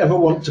Ryan ever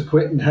want to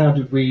quit, and how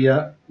did we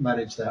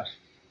manage that?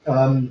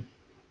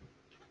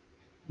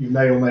 you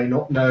may or may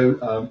not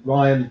know,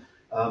 Ryan,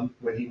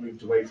 when he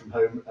moved away from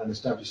home and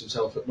established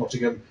himself at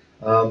Nottingham,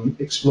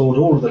 explored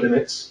all of the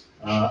limits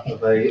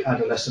of a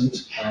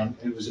adolescent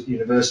who was at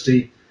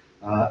university,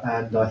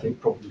 and I think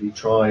probably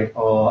tried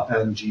R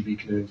and GB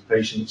canoeing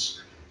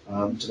patients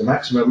to the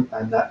maximum,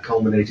 and that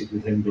culminated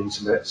with him being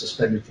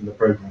suspended from the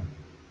programme.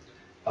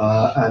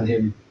 And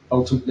him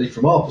ultimately,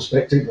 from our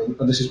perspective,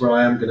 and this is where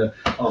I am going to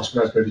ask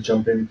Raspberry to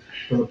jump in,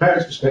 from a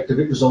parent's perspective,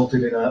 it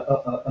resulted in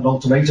an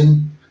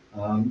ultimatum.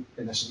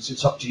 In essence,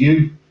 it's up to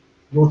you,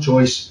 your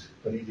choice,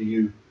 but either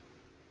you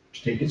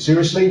take it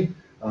seriously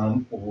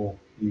or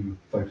you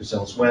focus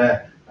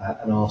elsewhere,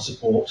 and our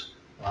support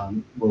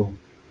will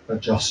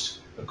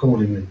adjust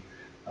accordingly.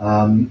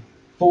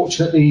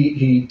 Fortunately,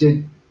 he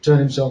did turn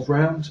himself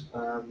round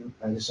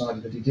and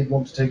decided that he did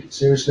want to take it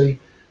seriously,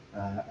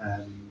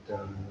 and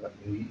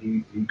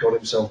he got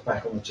himself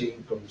back on the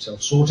team, got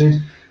himself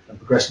sorted and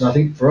progressed. And I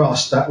think for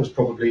us that was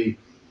probably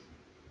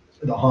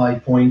the high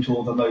point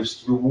or the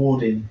most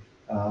rewarding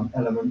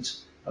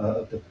element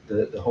of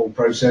the whole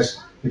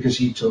process, because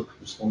he took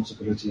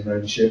responsibility and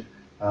ownership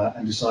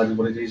and decided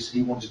what it is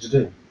he wanted to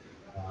do,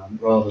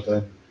 rather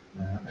than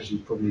as you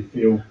probably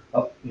feel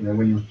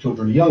when your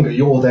children are younger,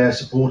 you're there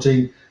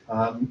supporting,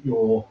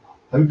 you're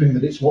hoping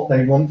that it's what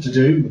they want to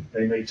do.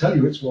 They may tell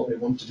you it's what they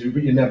want to do,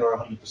 but you're never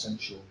 100%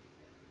 sure.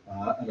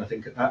 And I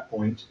think at that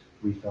point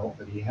we felt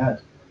that he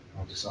had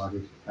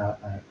decided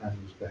and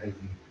was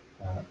behaving,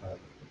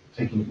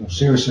 taking it more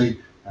seriously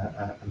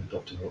and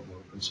adopting a lot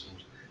more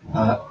principles.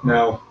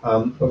 Now,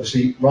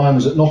 obviously, Ryan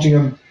was at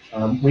Nottingham.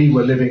 We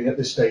were living at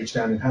this stage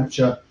down in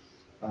Hampshire,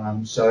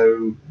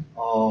 so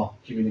our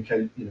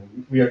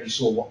we only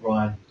saw what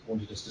Ryan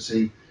wanted us to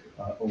see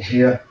or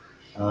hear.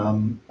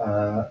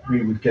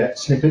 We would get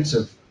snippets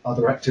of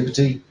other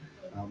activity,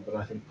 but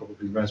I think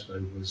probably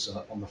Rasbo was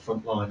on the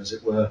front line, as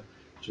it were,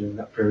 during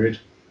that period.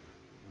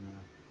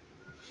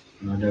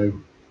 And I know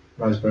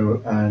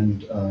Rasbo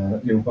and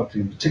Neil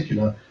Buckley in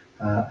particular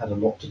had a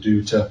lot to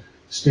do to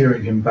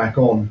steering him back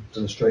on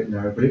to the straight and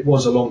narrow. But it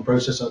was a long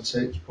process. I'd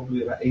say it was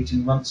probably about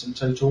 18 months in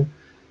total,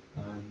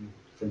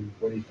 from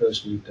when he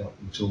first moved up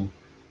until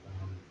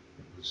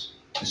it was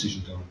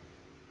decision time.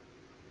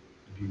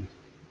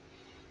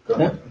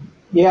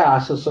 Yeah,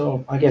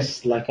 so I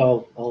guess like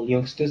all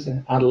youngsters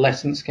and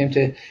adolescents came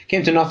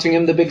to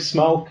Nottingham, the big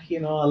smoke, a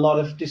lot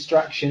of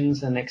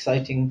distractions and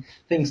exciting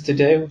things to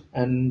do.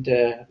 And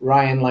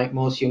Ryan, like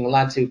most young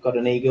lads who've got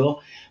an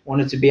ego,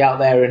 wanted to be out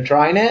there and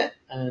trying it.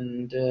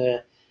 And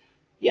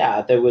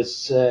there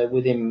was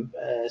with him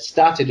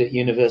started at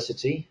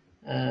university.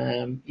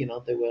 There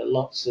were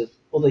lots of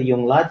other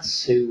young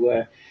lads who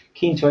were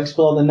keen to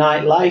explore the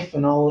nightlife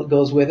and all that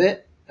goes with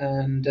it.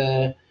 And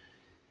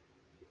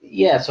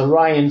so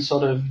Ryan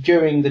sort of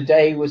during the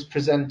day was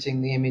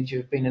presenting the image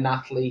of being an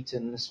athlete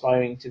and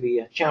aspiring to be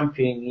a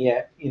champion.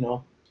 Yet,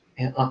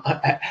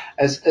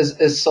 as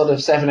sort of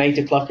 7-8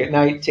 o'clock at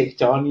night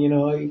ticked on,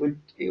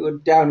 he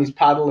would down his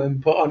paddle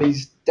and put on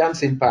his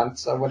dancing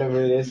pants or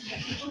whatever it is,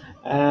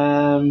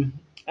 and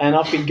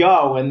off he'd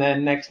go. And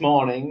then next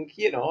morning,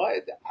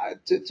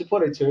 to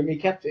put it to him, he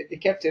kept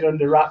it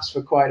under wraps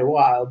for quite a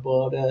while,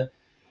 but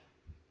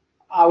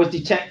I was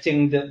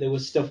detecting that there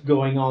was stuff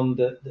going on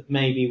that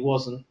maybe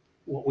wasn't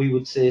what we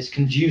would say is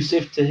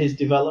conducive to his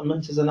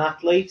development as an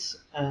athlete.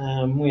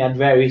 We had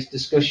various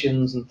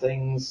discussions and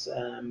things,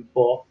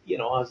 but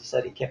as I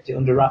said, he kept it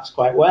under wraps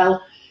quite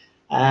well.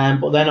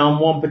 But then on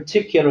one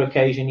particular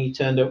occasion, he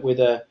turned up with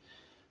a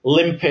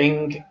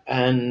limping,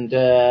 and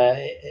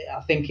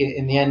I think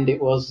in the end it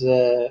was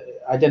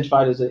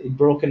identified as he'd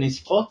broken his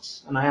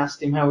foot. And I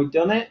asked him how he'd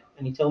done it,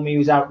 and he told me he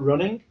was out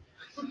running.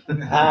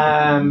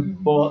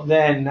 But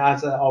then,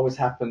 as it always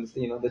happens,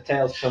 the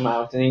tails come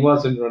out, and he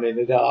wasn't running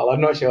at all. I'm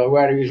not sure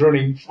where he was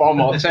running from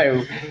or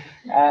to,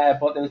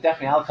 but there was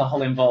definitely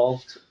alcohol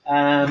involved,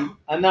 and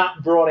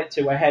that brought it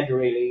to a head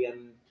really.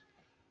 And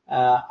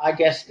I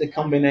guess the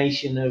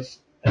combination of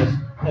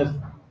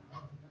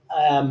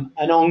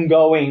an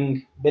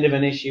ongoing bit of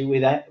an issue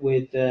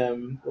with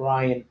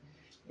Ryan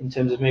in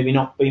terms of maybe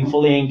not being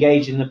fully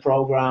engaged in the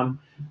program,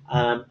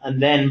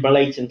 and then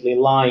blatantly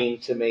lying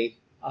to me.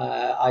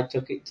 I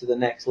took it to the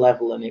next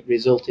level, and it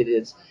resulted,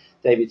 as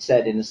David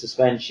said, in a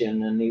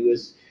suspension. And he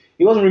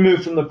wasn't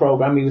removed from the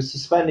program; he was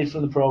suspended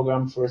from the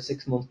program for a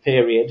 6-month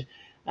period.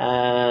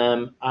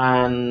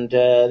 And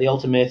the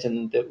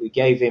ultimatum that we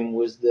gave him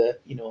was that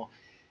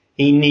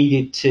he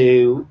needed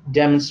to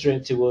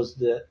demonstrate to us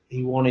that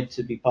he wanted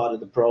to be part of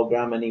the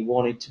program and he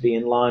wanted to be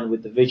in line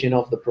with the vision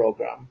of the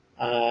program.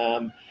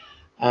 Over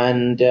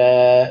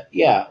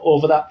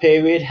that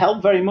period,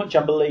 helped very much,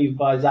 I believe,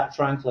 by Zach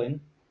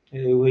Franklin,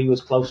 who he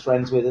was close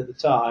friends with at the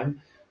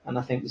time. And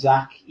I think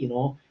Zach,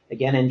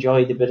 again,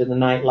 enjoyed a bit of the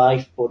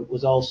nightlife, but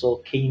was also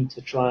keen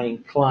to try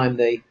and climb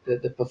the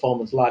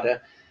performance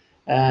ladder.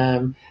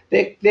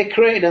 They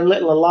created a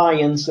little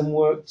alliance and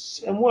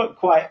worked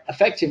quite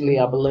effectively,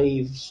 I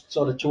believe,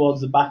 sort of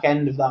towards the back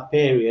end of that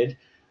period.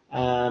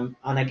 And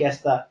I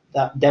guess that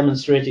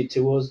demonstrated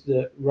to us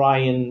that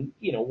Ryan,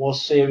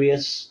 was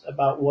serious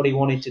about what he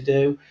wanted to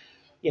do.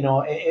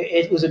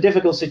 it was a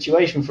difficult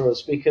situation for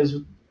us because,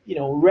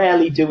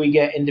 rarely do we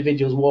get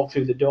individuals walk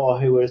through the door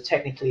who are as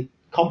technically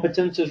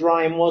competent as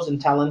Ryan was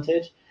and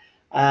talented.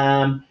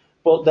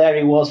 But there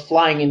he was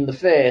flying in the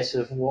face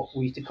of what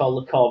we used to call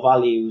the core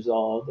values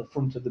or the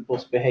front of the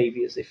bus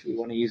behaviours, if we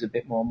want to use a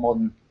bit more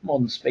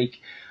modern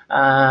speak.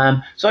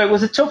 So it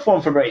was a tough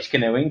one for British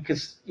canoeing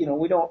because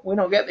we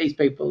don't get these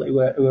people who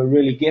are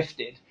really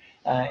gifted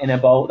in a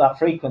boat that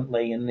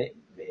frequently, and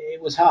it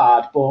was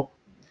hard. But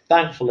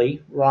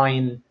thankfully,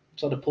 Ryan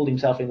sort of pulled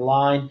himself in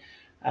line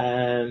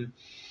and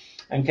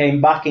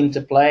came back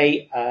into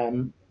play.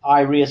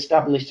 I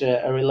re-established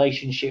a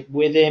relationship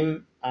with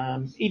him.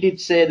 He did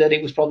say that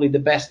it was probably the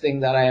best thing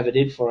that I ever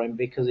did for him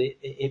because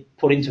it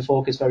put into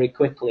focus very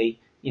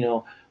quickly,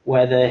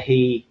 whether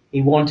he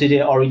wanted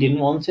it or he didn't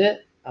want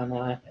it.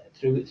 And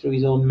through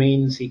his own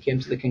means, he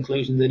came to the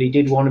conclusion that he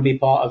did want to be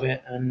part of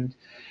it. And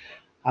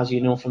as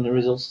you know from the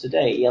results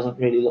today, he hasn't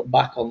really looked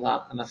back on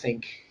that. And I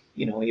think,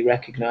 he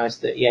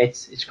recognised that, yeah,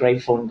 it's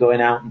great fun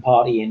going out and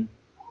partying.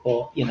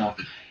 But,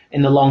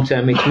 in the long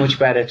term, it's much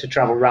better to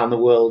travel around the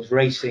world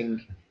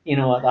racing,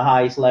 at the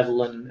highest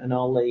level and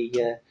all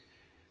the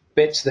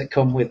bits that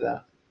come with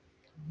that.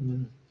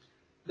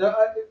 No,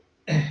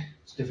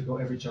 it's difficult.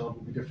 Every child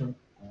will be different.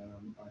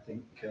 I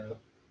think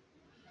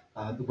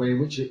the way in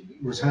which it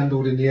was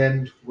handled in the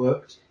end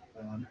worked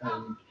and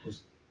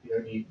was the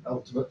only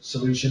ultimate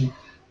solution.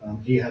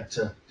 He had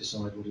to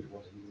decide what it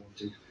was he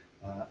wanted,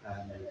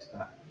 and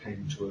that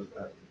came to an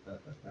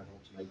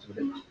ultimatum,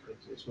 and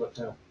it's worked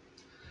out.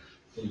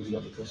 Anybody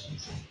got the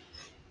questions?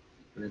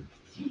 Brilliant.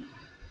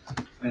 I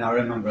mean, I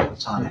remember at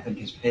the time, I think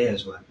his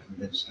peers weren't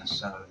convinced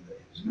necessarily that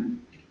he was going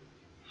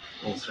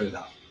to all through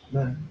that.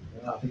 No,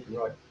 I think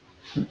you're right.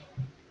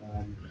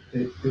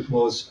 It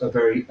was a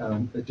very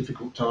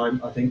difficult time.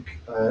 I think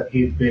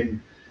he'd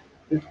been.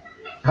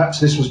 Perhaps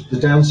this was the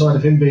downside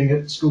of him being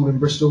at school in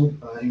Bristol.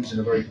 He was in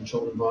a very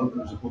controlled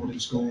environment. It was a boarding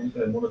school.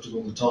 They're monitored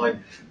all the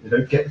time. They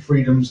don't get the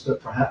freedoms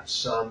that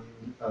perhaps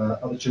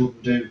other children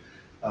do.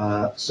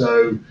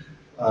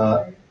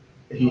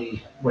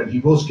 When he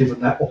was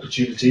given that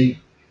opportunity,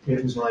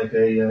 it was like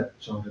a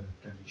child in a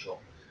candy shop.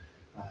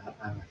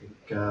 And I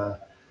think,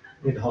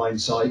 in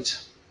hindsight,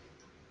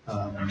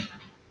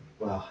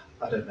 well,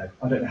 I don't know.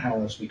 I don't know how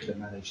else we could have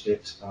managed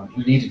it.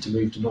 He needed to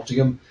move to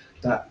Nottingham.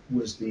 That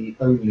was the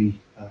only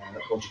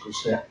logical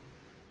step.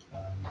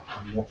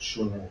 I'm not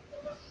sure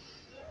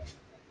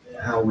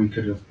how we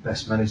could have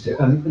best managed it.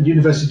 And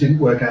university didn't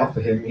work out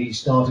for him. He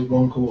started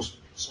one course,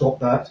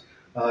 stopped that,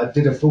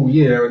 did a full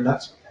year, and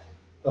that's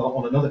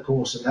on another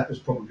course, and that was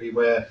probably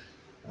where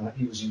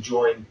he was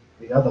enjoying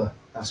the other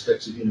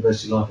aspects of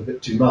university life a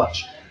bit too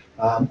much,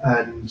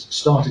 and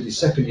started his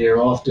second year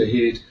after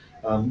he'd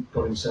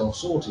got himself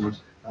sorted,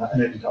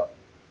 and ended up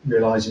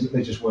realising that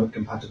they just weren't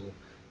compatible.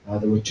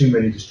 There were too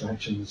many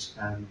distractions,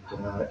 and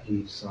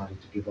he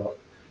decided to give up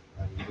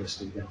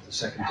university again for the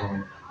second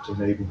time to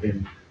enable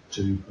him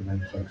to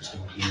remain focused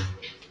on healing.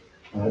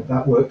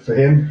 That worked for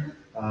him.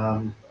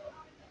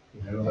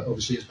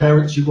 Obviously, as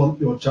parents, you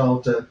want your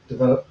child to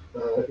develop,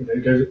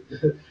 go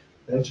to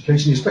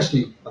education,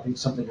 especially, I think,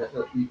 something that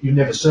you're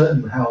never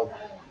certain how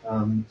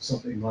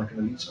something like an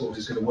elite sport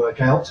is going to work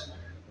out.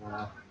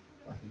 I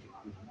think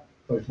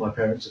both my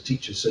parents are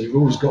teachers, so you've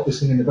always got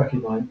this thing in the back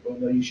of your mind, well,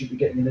 no, you should be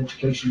getting an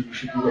education, you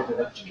should be getting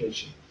an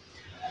education.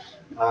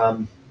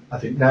 I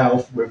think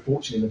now we're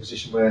fortunate in a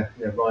position where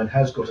Ryan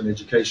has got an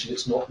education.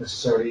 It's not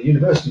necessarily a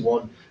university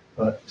one,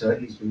 but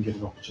he's been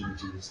given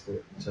opportunities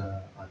that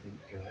I think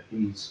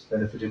he's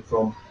benefited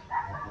from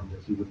and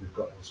that he wouldn't have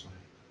got elsewhere.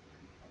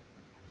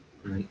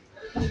 Great.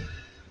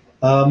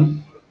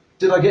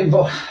 Did I get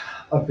involved?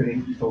 I've been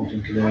involved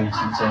in canoeing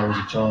since I was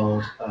a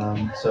child.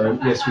 So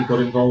yes, we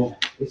got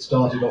involved. It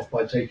started off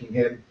by taking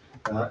him.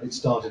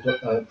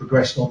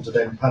 Progressed on to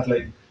then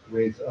paddling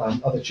with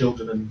other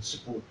children and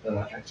support,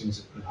 acting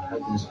as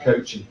helping as a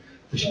coach and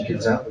fishing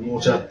kids out of the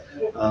water.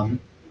 I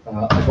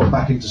got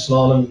back into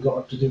slalom, got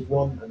up to Div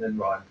 1, and then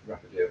Ryan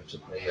rapidly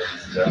overtook me,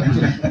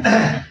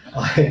 and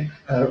I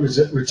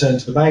returned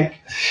to the bank,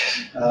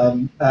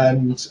 and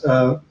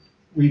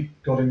we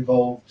got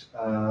involved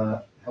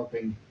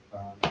helping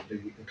the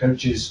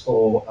coaches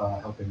or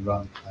helping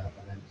run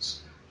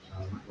events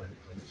when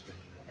it's been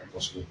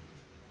possible.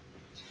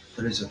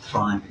 There is a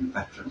thriving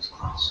veterans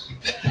class.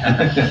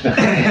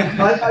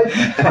 I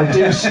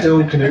do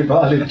still canoe,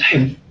 but I live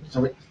in.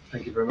 Sorry,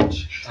 thank you very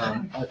much.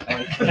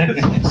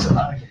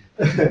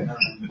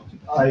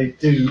 I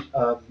do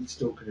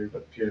still canoe,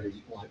 but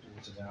purely white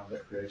water now,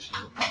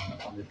 recreational.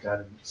 I live down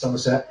in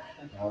Somerset.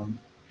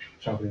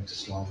 Travelling to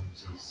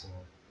slaloms is.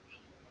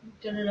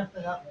 Done enough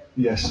of that.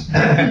 Yes.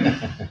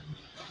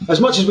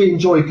 As much as we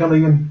enjoy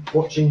coming and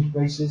watching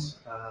races,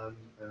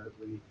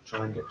 we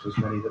try and get to as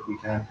many that we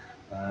can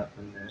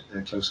when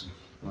they're close enough.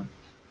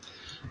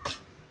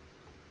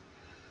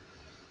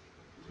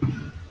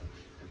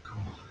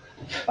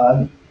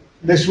 Right.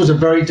 This was a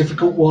very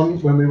difficult one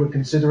when we were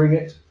considering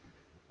it.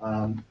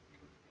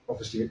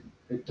 Obviously,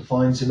 it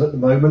defines him at the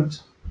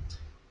moment.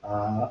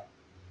 I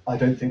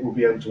don't think we'll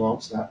be able to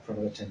answer that for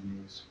another 10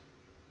 years.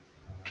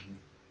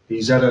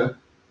 He's at a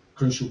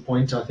crucial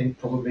point, I think,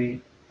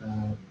 probably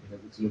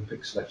with the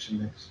Olympic selection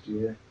next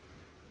year,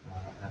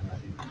 and I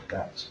think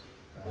that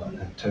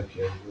and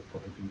Tokyo will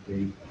probably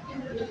be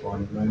a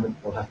defining moment.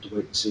 We'll have to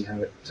wait and see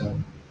how it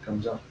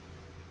comes up.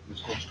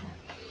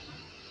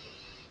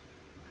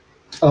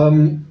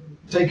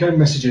 Take-home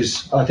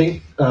messages. I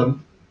think,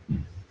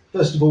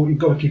 first of all, you've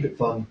got to keep it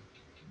fun.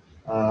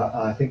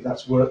 I think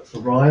that's worked for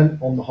Ryan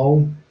on the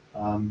whole.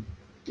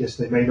 Yes,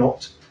 they may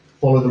not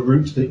follow the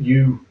route that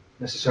you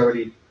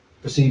necessarily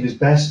perceive as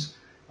best,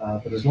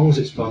 but as long as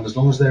it's fun, as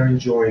long as they're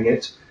enjoying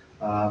it,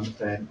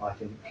 then I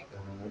think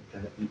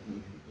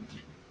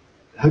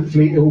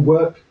hopefully it'll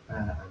work,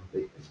 and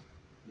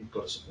you've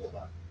got to support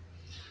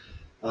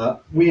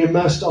that. We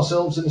immersed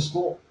ourselves in the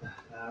sport.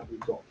 We've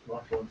got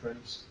lifelong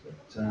friends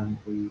that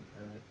we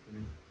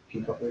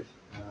keep up with,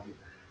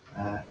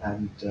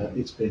 and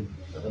it's been,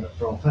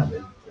 for our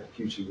family,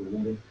 hugely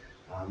rewarding.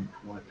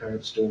 My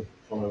parents still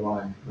follow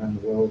Ryan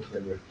around the world.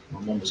 My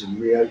mum was in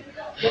Rio,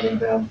 running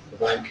down the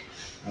bank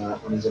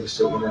on his other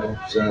silver medal.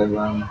 So we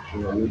try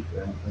and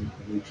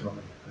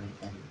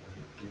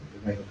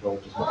remain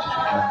involved as much as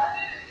we can.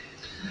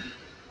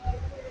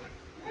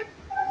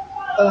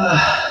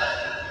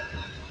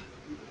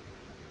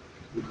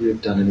 Would we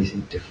have done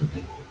anything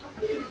differently?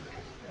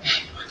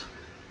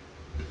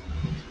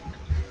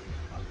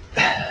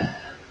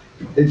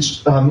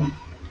 It's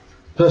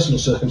personal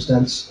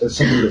circumstance. As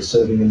somebody that's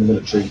serving in the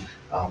military,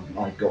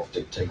 I got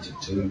dictated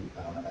to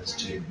as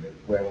to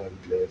where I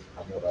would live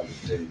and what I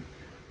would do.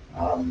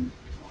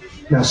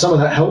 Now, some of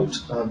that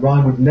helped.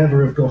 Ryan would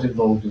never have got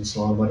involved in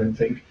slalom, I don't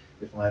think,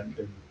 if I hadn't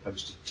been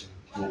posted to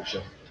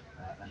Yorkshire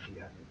and he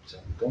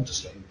hadn't gone to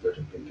Stainford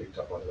and been picked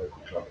up by the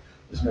local club.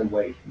 There's no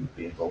way he would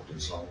be involved in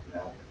slalom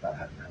now if that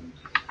hadn't happened.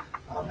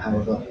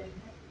 However,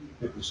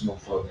 it was an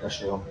awful lot of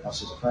pressure on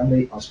us as a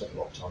family. I spent a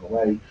lot of time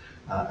away,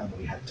 and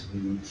we had to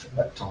move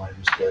at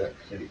times when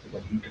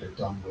he could have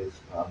done with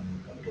a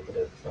little bit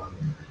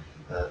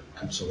of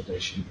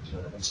consolidation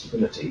and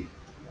stability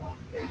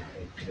in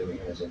canoeing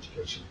and his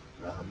education.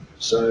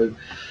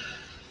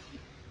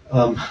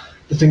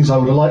 The things I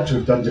would have liked to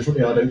have done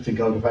differently, I don't think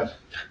I would have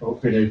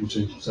been able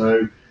to.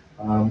 So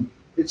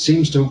it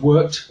seems to have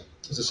worked.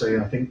 As I say,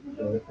 I think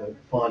the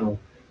final,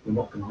 we're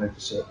not going to know for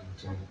certain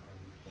until we'll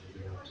be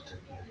able to take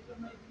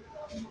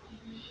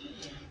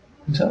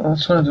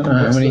That's I don't know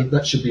how many.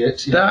 that should be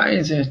it. Yeah. That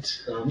is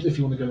it. If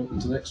you want to go on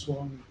to the next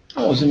one.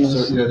 Oh, was it?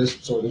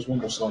 There's one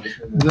more slide.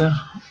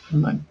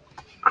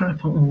 Crap.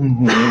 Oh,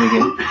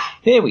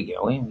 here we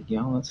go.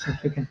 Let's see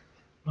if we can.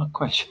 I'm not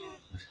quite sure.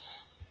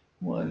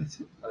 What is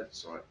it?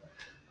 That's all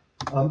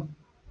right.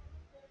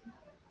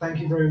 Thank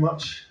you very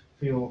much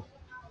for your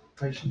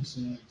patience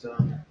and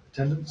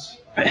attendance.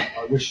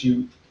 I wish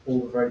you all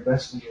the very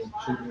best and your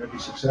children every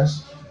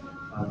success.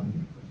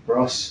 For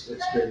us,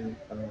 it's been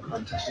a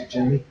fantastic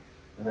journey.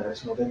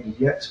 It's not ended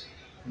yet,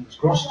 fingers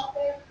crossed.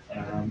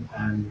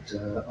 And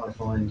I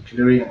find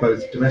canoeing,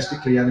 both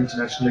domestically and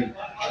internationally,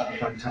 a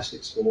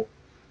fantastic sport.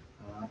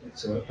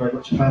 It's very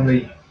much a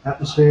family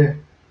atmosphere,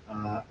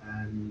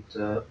 and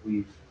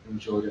we've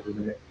enjoyed every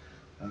minute.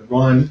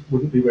 Ryan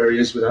wouldn't be where he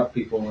is without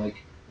people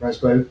like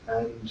Rasbo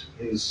and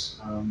his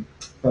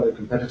fellow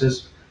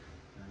competitors,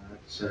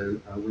 so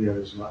we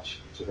owe as much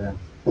to them.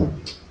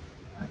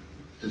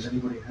 Does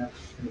anybody have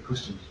any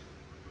questions?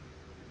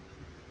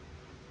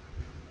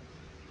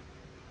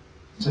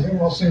 So I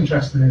think what's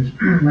interesting is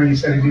when you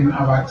said he didn't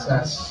have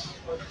access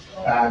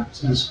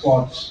to the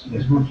squads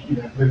as much,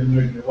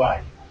 living the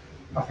way.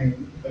 I think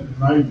at the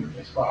moment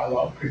there's quite a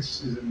lot of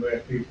criticism where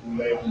people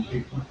live and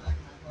people.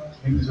 I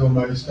think there's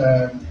almost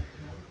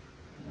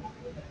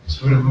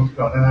sort of,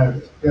 I don't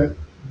know, the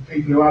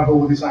people who have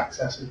all this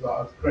access have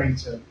got a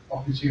greater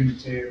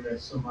opportunity and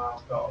they've somehow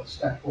got a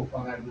step up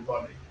on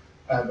everybody.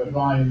 But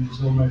Ryan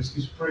has almost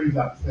disproved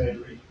that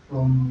theory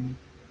from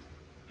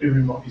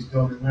doing what he's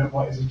done and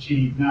what he's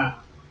achieved now.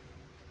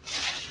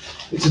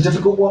 It's a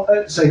difficult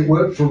one. Say it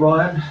worked for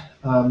Ryan,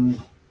 and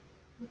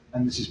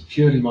this is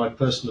purely my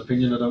personal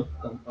opinion.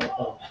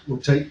 We'll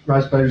take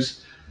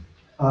Rasbo's.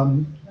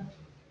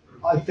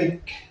 I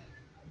think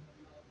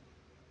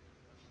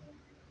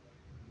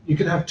you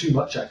can have too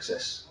much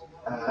access,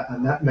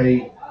 and that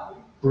may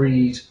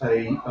breed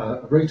a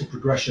rate of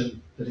progression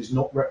that is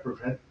not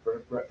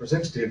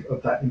representative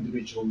of that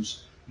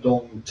individual's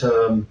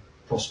long-term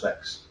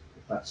prospects,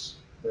 if that's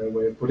their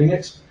way of putting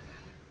it.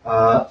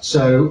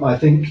 So I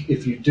think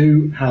if you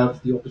do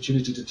have the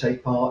opportunity to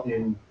take part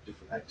in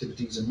different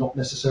activities and not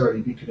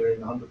necessarily be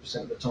canoeing 100%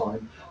 of the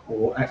time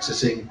or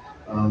accessing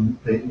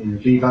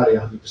Lee Valley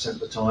 100% of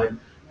the time,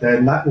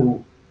 then that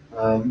will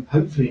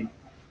hopefully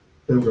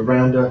build a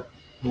rounder,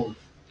 more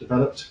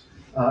developed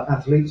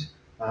athlete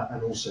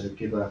and also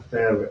give a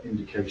fairer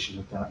indication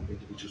of that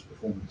individual's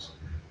performance.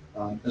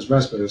 As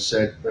Rasbo has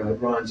said,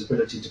 Ryan's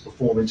ability to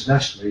perform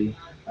internationally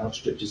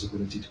outstripped his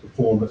ability to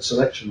perform at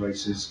selection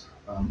races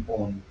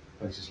on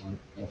places like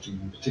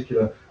Nottingham in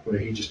particular, where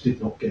he just did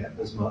not get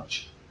as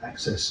much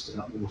access to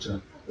that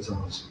water as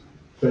others.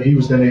 But he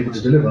was then able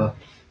to deliver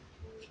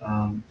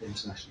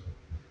internationally,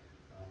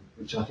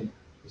 which I think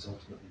is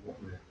ultimately what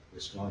we're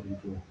striving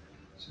for.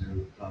 So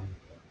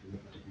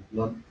to be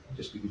blunt,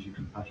 just because you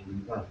can paddle in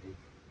the valley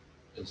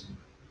doesn't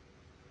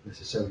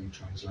necessarily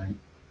translate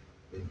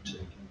into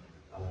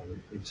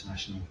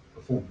international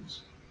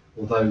performance.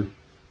 Although,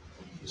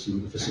 obviously,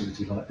 with a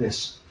facility like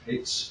this,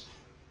 it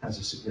has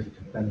a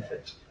significant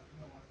benefit.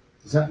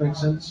 Does that make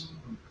sense?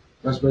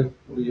 Raspberry,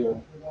 what are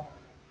your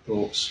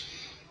thoughts?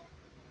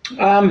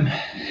 At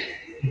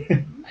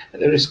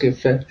the risk of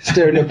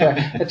stirring up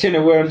a tin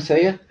of worms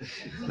here.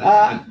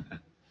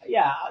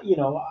 Yeah,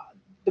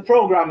 the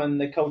program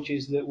and the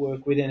coaches that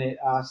work within it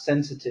are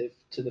sensitive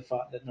to the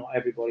fact that not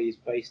everybody is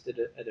based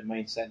at a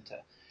main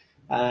centre.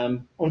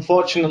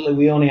 Unfortunately,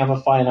 we only have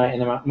a finite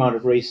amount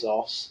of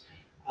resource,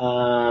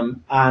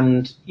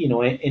 and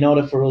in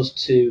order for us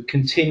to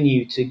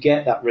continue to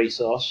get that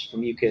resource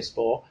from UK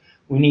Sport,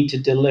 we need to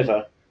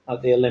deliver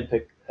at the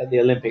Olympic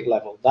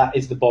level. That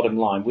is the bottom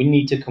line. We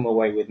need to come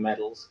away with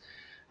medals.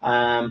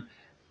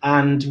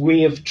 And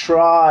we have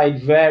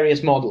tried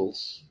various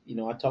models.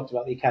 I talked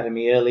about the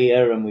academy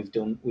earlier, and we've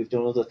done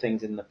other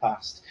things in the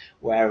past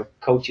where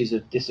coaches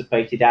have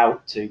dissipated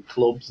out to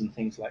clubs and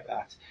things like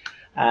that.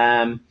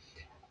 I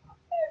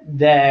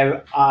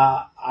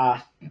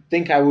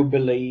think I would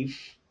believe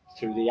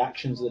through the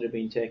actions that have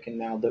been taken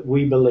now that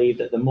we believe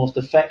that the most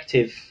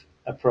effective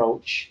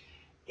approach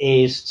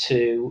is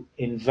to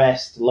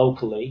invest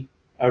locally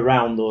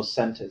around those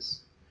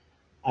centres.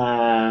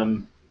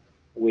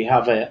 We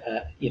have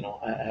a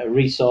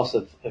resource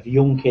of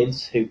young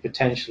kids who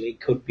potentially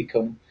could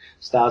become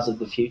stars of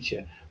the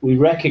future. We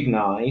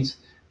recognise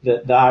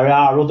that there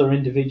are other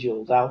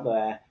individuals out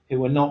there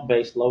who are not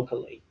based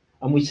locally,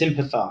 and we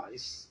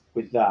sympathise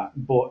with that.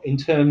 But in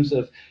terms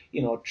of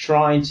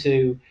trying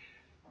to,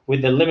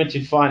 with the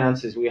limited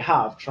finances we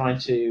have, trying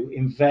to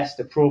invest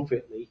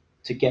appropriately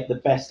to get the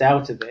best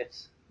out of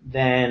it,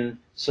 then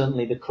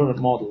certainly the current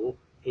model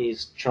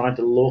is trying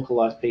to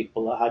localise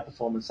people at high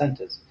performance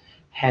centres.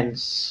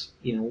 Hence,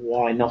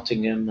 why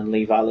Nottingham and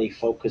Lee Valley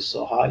focus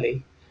so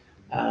highly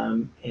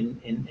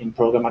in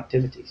programme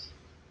activities.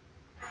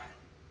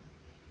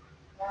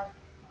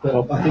 I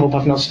hope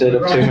I've not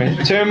stirred up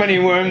too many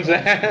worms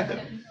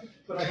there.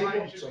 But I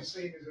think it should be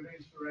seen as an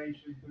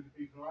inspiration for the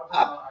people who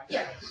have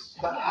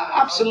that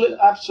access.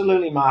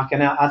 Absolutely, Mark.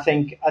 And I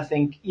think I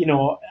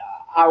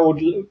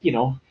would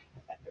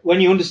when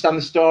you understand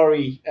the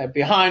story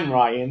behind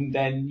Ryan,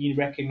 then you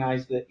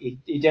recognise that he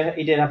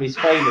did have his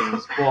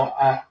failings, but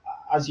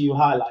as you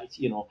highlight,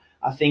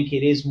 I think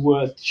it is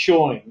worth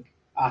showing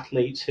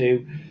athletes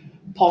who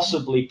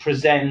possibly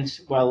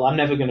present, well, I'm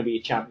never going to be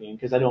a champion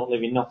because I don't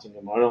live in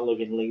Nottingham or I don't live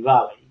in Lee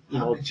Valley.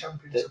 How many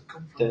champions have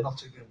come from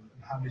Nottingham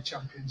and how many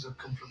champions have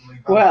come from Lee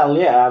Valley? Well,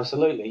 yeah,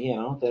 absolutely.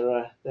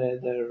 They're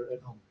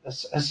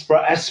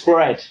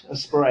a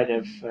spread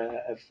of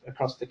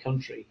across the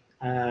country,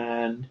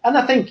 and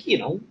I think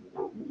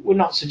we're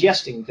not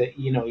suggesting that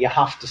you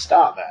have to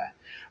start there,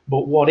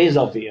 but what is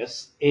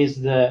obvious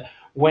is that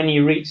when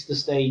you reach the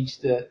stage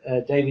that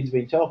David's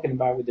been talking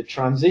about with the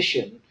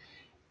transition,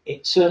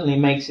 it certainly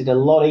makes it a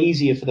lot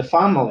easier for the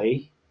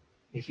family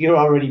if you're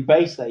already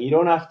based there. You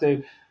don't have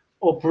to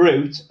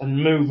uproot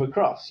and move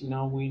across.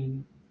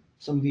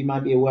 Some of you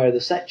might be aware of the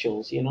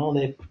Setchels.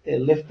 They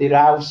left their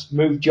house,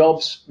 moved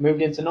jobs,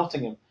 moved into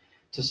Nottingham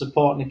to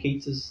support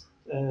Nikita's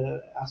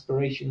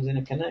aspirations in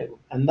a canoe,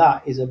 and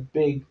that is a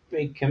big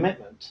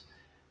commitment.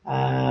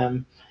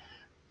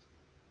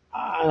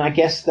 And I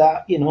guess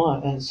that,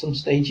 at some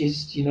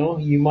stages,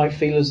 you might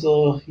feel as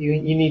though you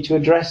need to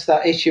address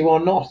that issue or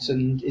not.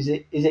 And is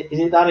it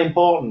that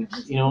important?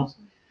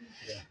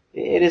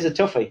 It is a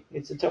toughie.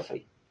 It's a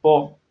toughie.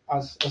 But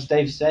as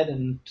Dave said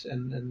and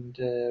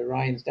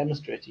Ryan's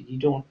demonstrated, you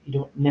don't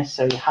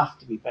necessarily have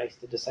to be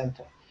based at the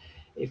centre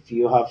if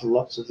you have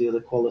lots of the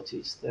other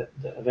qualities that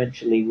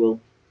eventually will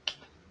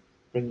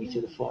bring you to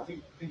the fore. I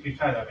think to be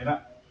fair, though, I mean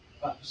that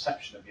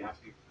perception of you have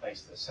to be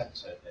based at the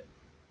centre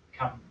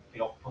can be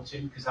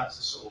off-putting because that's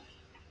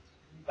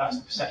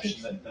the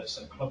perception that's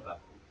at club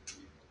level.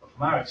 But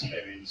from our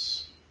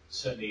experience,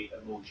 certainly at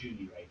a more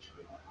junior age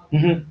group,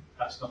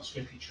 that's not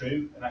strictly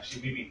true. And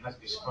actually, we've been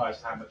pleasantly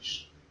surprised how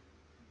much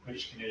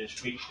British Canoe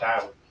has reached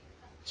out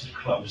to the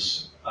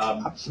clubs.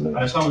 Absolutely.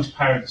 And as long as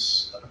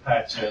parents are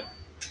prepared to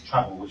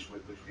travel, which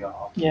we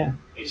are,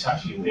 it's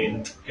actually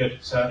been good.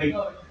 So I think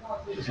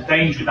there's a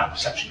danger in that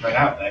perception going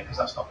out there because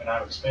that's not been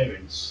our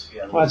experience.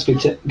 Well, that's good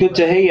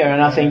to hear,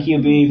 and I think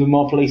you'll be even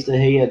more pleased to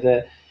hear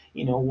that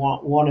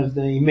one of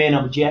the main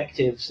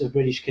objectives of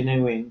British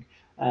canoeing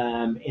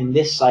in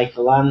this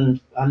cycle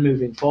and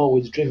moving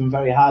forwards, driven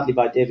very hardly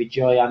by David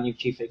Joy, our new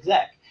chief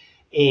exec,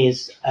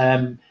 is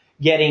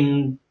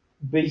getting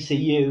British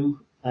canoeing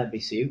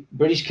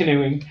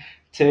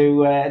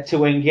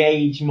to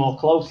engage more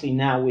closely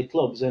now with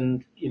clubs.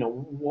 And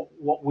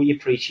what we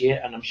appreciate,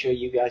 and I'm sure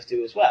you guys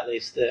do as well,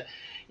 is that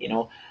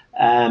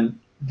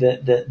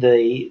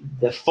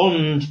the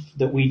fund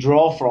that we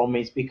draw from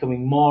is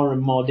becoming more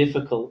and more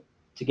difficult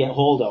to get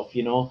hold of.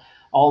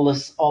 All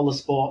the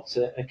sports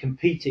are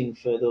competing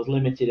for those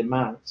limited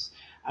amounts,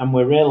 and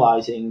we're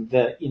realizing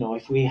that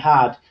if we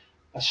had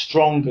a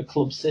stronger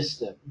club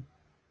system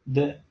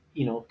that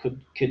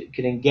could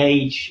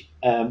engage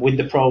with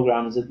the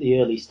programs at the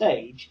early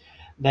stage,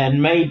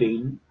 then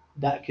maybe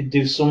that could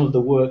do some of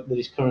the work that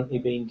is currently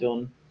being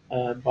done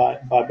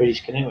by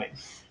British Canoeing.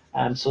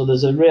 So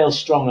there's a real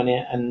strong on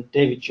it, and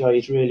David Joy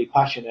is really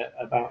passionate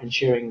about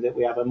ensuring that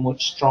we have a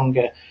much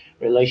stronger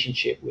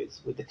relationship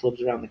with the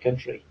clubs around the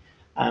country.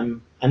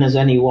 And as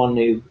anyone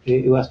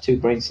who has two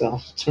brain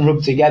cells to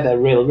rub together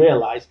will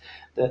realise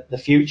that the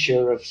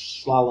future of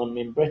slalom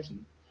in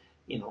Britain,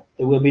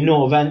 there will be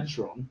no events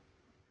run,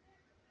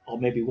 or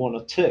maybe one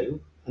or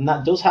two, and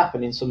that does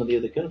happen in some of the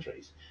other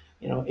countries.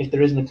 If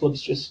there isn't a club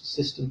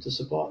system to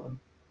support them.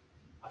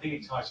 I think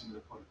it ties into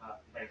the point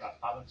about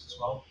balance as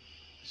well.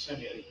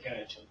 Certainly at the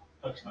Gage,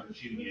 focusing on the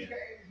junior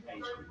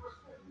age group,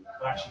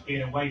 but actually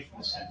being away from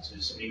the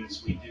centres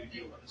means we do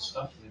deal with other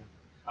stuff,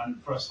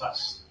 and for us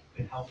that's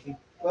been healthy.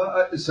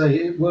 Well, I'd say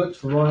it worked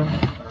for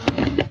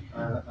Ryan,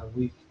 and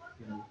we,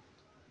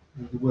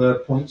 there were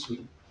points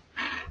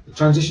the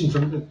transition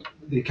from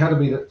the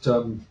academy that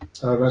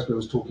Raspberry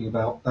was talking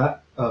about,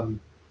 that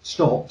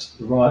stopped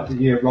the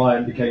year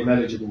Ryan became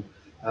eligible,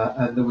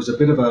 and there was a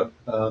bit of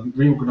a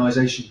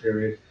reorganisation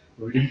period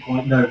where we didn't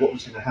quite know what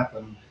was going to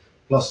happen.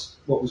 Plus,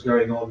 what was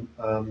going on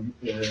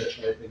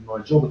in my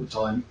job at the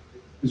time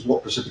is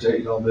what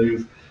precipitated our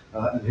move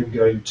and him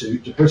going to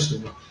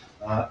Bristol,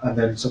 and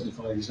then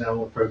suddenly he's now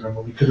on a programme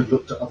where we could have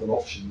looked at other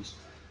options.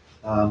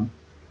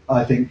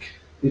 I think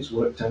it's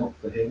worked out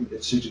for him.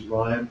 It suited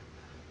Ryan.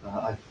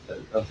 I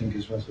think,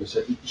 as Raspberry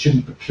said, it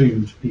shouldn't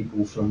preclude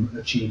people from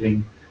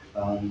achieving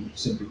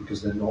simply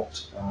because they're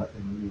not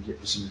in the immediate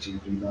vicinity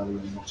of Lee Valley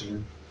and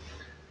Nottingham.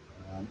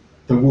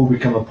 There will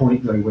become a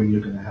point, though, when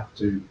you're going to have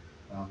to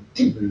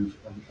move,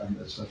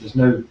 and so there's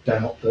no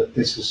doubt that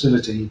this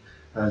facility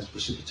has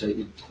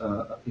precipitated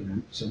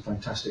some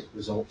fantastic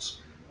results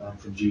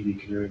from GB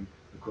canoeing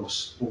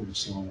across all of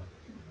slalom.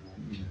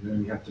 We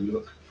only have to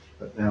look,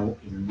 but now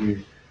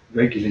we're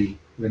regularly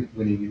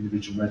winning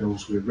individual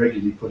medals. We're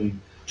regularly putting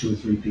 2 or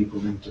 3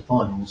 people into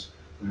finals,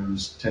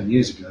 whereas 10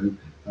 years ago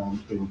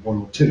there were 1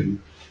 or 2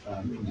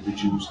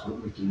 individuals that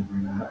were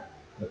delivering that,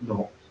 but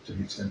not to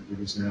the extent that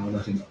it is now. And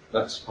I think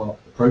that's part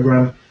of the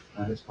programme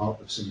and it's part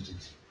of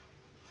facilities.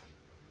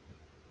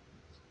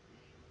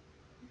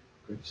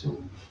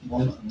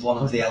 One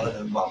of the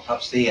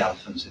perhaps the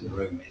elephants in the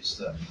room is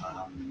that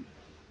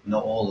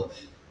not all of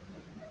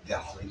the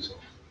athletes or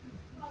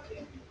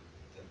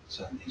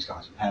these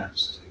guys'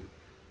 parents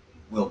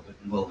will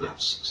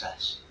have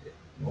success,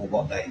 or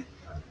what they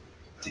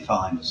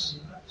define as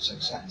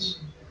success.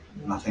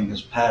 And I think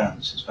as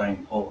parents, it's very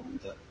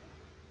important that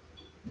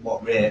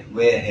what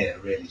we're here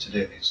really to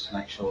do is to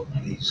make sure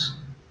that these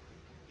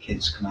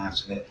kids come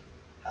out of it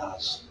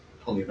as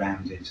fully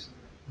rounded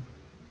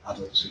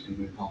adults who can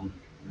move on.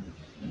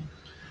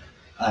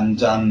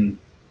 And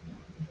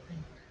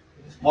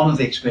one of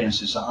the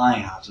experiences that I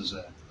had as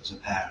a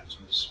parent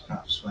was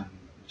perhaps when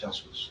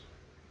Joss was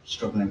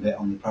struggling a bit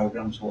on the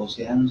programme towards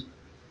the end,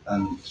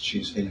 and she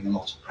was feeling a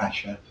lot of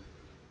pressure.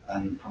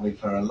 And probably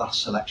for her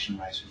last selection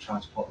race, we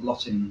tried to put a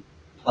lot in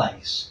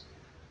place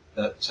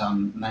that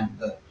meant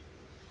that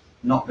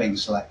not being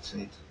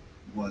selected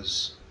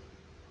was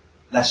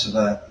less of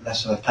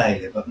a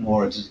failure, but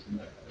more a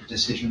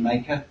decision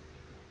maker.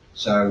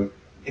 So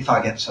if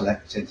I get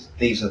selected,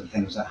 these are the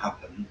things that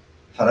happen.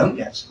 If I don't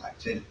get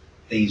selected,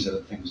 these are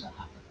the things that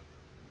happen.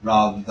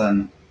 Rather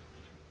than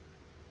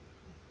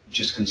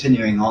just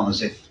continuing on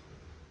as if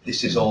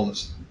this is all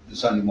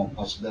there's only one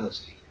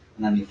possibility,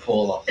 and then you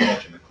fall off the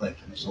edge of a cliff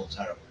and it's all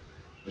terrible,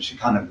 which is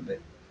kind of a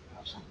bit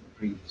perhaps happened the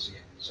previous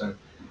year. So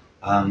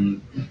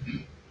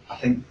I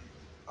think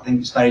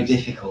it's very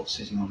difficult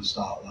sitting on the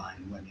start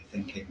line when you're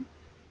thinking,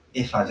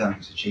 if I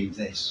don't achieve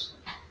this,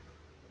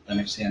 then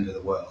it's the end of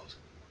the world.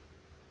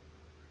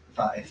 In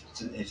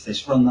fact, if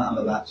this run that I'm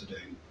about to do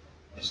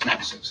is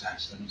not a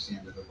success, then it's the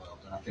end of the world.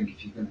 And I think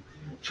if you can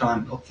try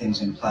and put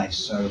things in place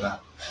so that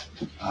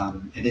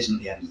it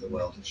isn't the end of the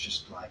world, it's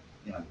just like,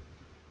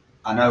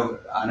 I know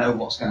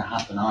what's going to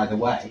happen either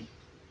way,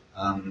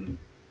 then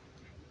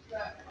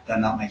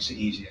that makes it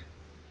easier.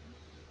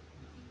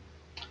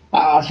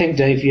 I think,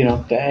 Dave,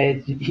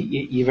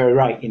 you're very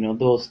right.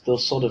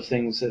 Those sort of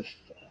things have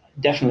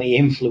definitely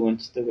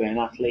influenced the way an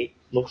athlete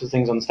looks at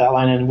things on the start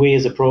line, and we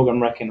as a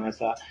programme recognise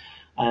that.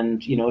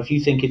 And if you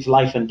think it's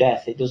life and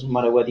death, it doesn't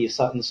matter whether you're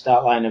sat on the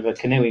start line of a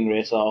canoeing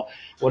race or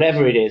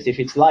whatever it is. If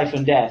it's life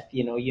and death,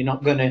 you're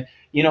not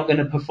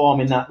gonna perform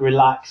in that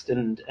relaxed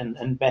and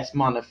best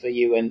manner for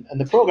you. And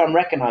the programme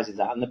recognises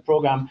that, and the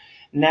programme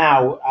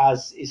now,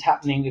 as is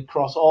happening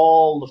across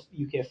all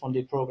the UK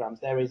funded programmes,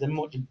 there is a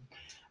much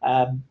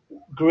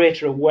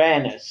greater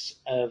awareness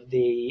of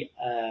the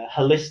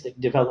holistic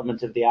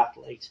development of the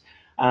athlete.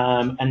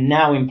 And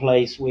now in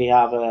place we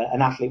have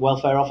an athlete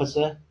welfare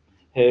officer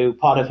who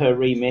part of her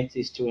remit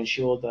is to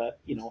ensure that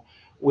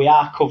we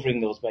are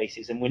covering those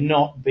bases and we're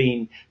not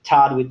being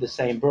tarred with the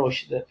same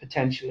brush that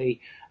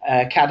potentially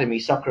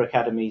soccer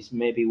academies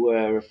maybe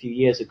were a few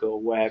years ago,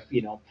 where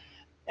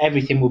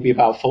everything would be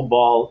about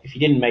football. If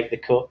you didn't make the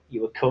cut,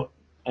 you were cut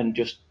and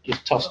just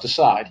tossed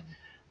aside.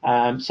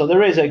 So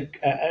there is a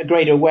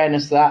greater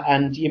awareness of that,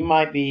 and you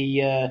might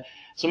be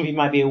some of you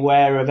might be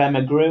aware of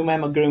Emma Groom.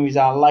 Emma Groom is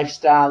our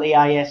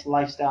EIS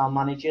lifestyle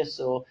manager.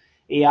 So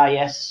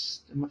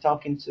EIS, I'm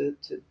talking to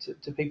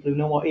people who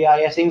know what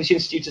EIS, English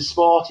Institute of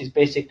Sport, is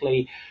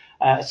basically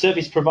a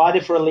service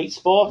provider for elite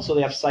sport. So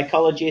they have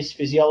psychologists,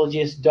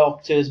 physiologists,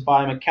 doctors,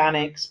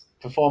 biomechanics,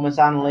 performance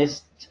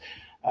analysts,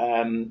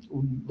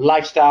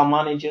 lifestyle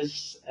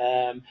managers.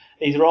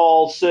 These are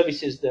all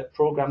services that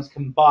programs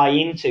can buy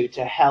into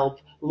to help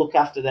look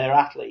after their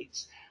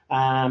athletes.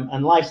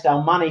 And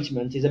lifestyle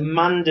management is a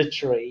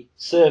mandatory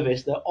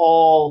service that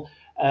all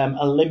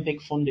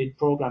Olympic funded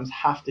programs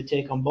have to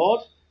take on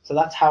board. So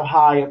that's how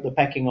high up the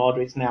pecking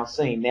order it's now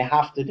seen. They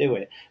have to do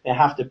it. They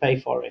have to pay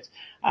for it.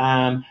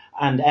 And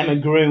Emma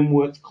Groom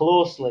worked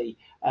closely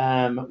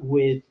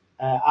with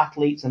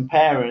athletes and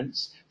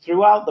parents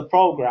throughout the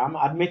program.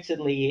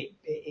 Admittedly,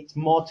 it's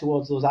more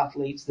towards those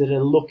athletes that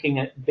are looking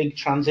at big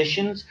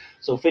transitions,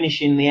 so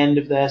finishing the end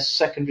of their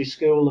secondary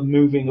school and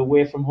moving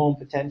away from home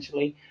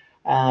potentially.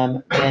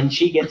 Then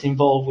she gets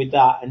involved with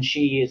that, and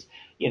she is,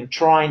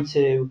 trying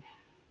to,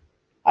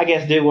 I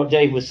guess, do what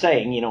Dave was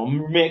saying,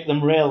 make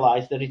them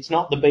realize that it's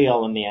not the be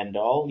all and the end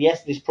all.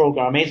 Yes, this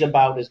program is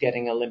about us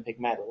getting Olympic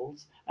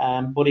medals,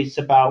 but it's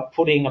about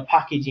putting a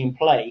package in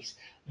place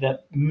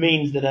that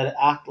means that an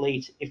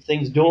athlete, if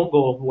things don't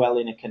go well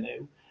in a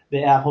canoe,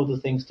 they have other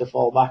things to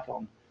fall back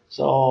on.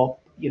 So,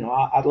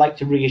 I'd like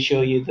to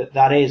reassure you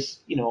that is,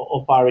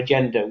 up our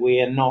agenda.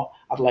 We are not,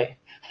 I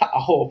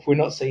hope we're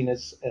not seen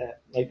as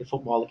like the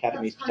football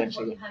academies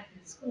potentially.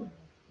 That's kind of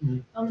what you had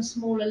in school. On a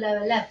smaller,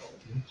 lower level,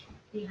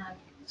 you had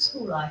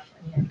school life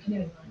and you had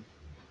canoeing life.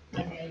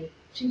 And they were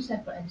two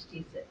separate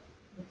entities that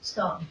would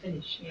start and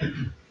finish.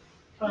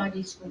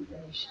 Friday school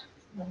finished,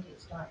 Monday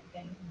it started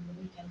again, and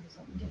the weekend was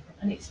something different.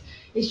 And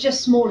it's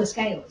just smaller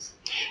scales.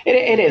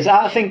 It is.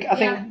 I think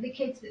the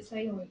kids that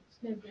say, "Oh, it's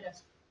no good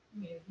us.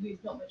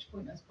 We've not much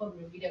point us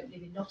bothering. We don't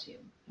live in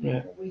Nottingham,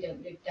 or we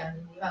don't live down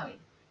in the valley."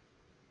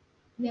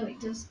 No, it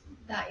does.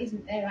 That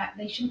isn't their act.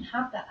 They shouldn't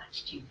have that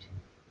attitude,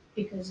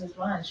 because as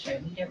Ryan's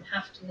shown, you don't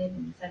have to live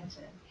in the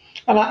centre.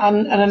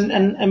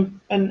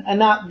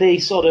 And at the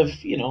sort of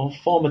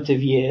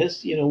formative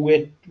years,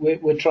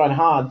 we're trying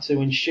hard to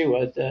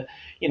ensure that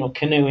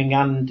canoeing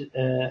and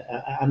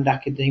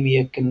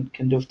academia can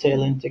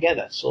dovetail in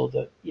together, so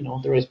that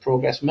there is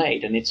progress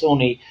made. And it's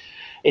only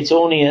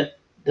at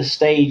the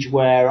stage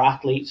where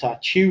athletes are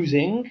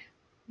choosing,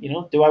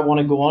 do I want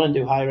to go on and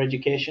do higher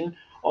education,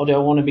 or do I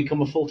want to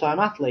become a full-time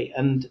athlete?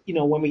 And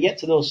when we get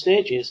to those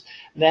stages,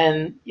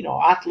 then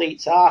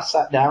athletes are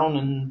sat down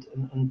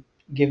and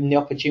given the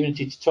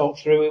opportunity to talk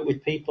through it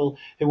with people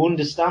who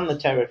understand the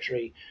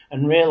territory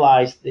and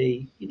realise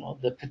the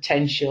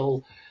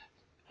potential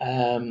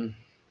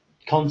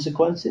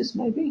consequences.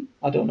 Maybe,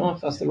 I don't know if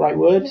that's the right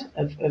word,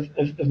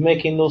 of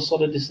making those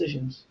sort of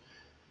decisions.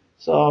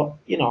 So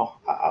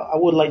I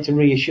would like to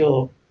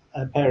reassure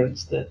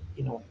parents that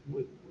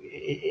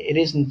it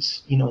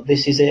isn't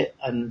this is it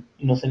and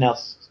nothing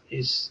else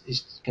is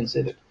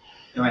considered.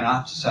 I mean, I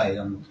have to say,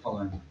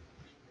 following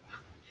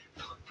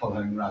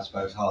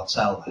Rasbo's hard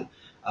sell there,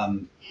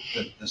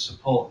 the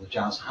support that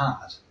Jazz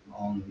had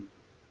on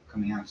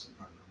coming out of the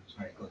program was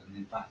very good, and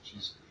in fact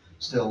she's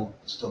still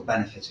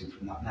benefiting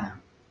from that now.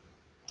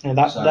 Yeah,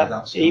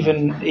 that's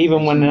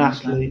even when an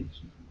athlete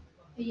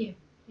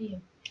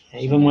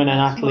even when an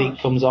athlete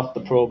comes off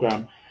the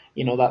program,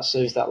 that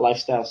service, that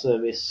lifestyle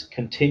service,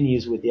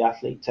 continues with the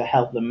athlete to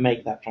help them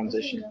make that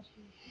transition.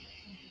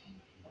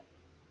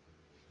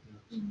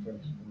 It's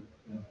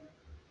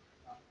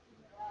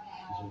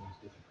always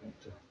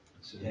difficult to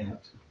consider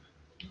that.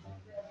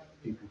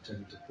 People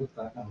tend to put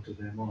that out of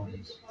their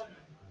minds, but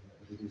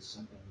it is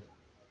something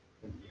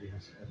that everybody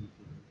has had.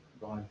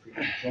 Ryan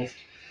frequently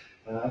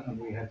and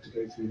we had to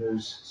go through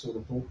those sort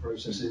of thought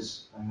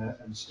processes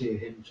and steer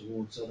him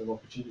towards other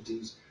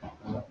opportunities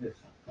if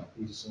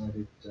he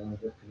decided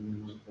that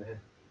canoeing wasn't for him.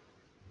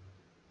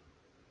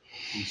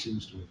 He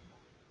seems to have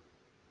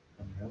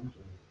come around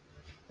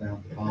or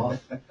down the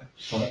path,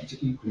 but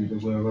equally there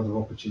were other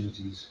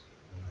opportunities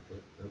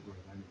that were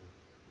available.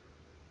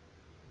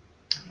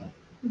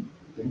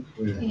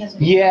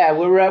 Yeah,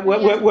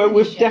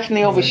 we've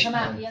definitely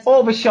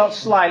overshot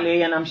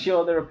slightly, and I'm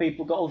sure there are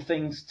people got other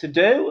things to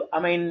do. I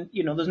mean,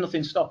 there's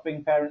nothing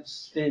stopping parents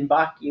staying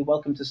back. You're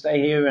welcome to stay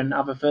here and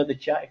have a further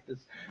chat if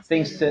there's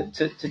things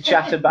to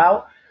chat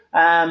about.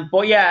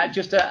 But yeah,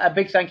 just a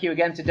big thank you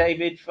again to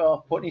David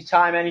for putting his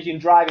time, energy, and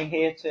driving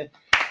here to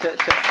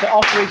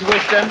offer his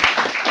wisdom.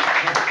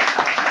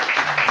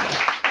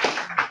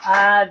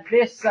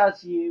 This,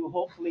 as you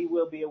hopefully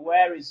will be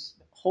aware, is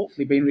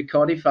hopefully being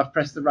recorded if I've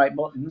pressed the right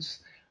buttons.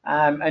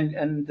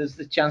 And there's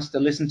the chance to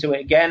listen to it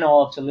again,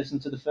 or to listen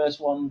to the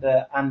first one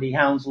that Andy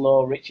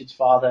Hounslow, Richard's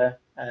father,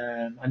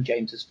 and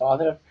James's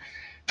father,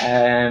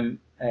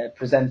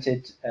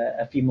 presented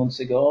a few months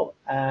ago.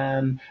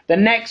 The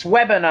next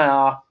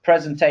webinar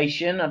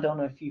presentation, I don't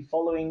know if you're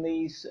following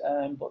these,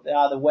 but they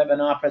are the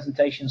webinar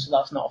presentations, so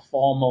that's not a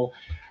formal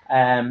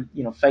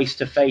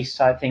face-to-face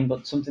type thing,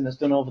 but something that's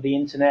done over the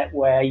internet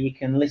where you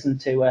can listen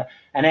to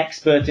an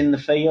expert in the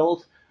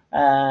field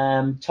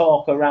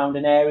talk around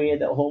an area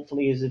that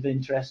hopefully is of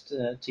interest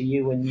to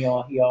you and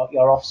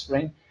your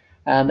offspring.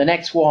 And the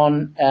next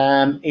one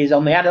is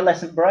on the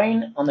adolescent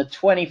brain on the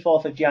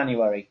 24th of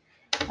January.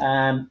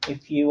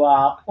 If you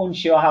are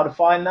unsure how to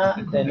find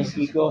that, then if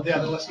you go The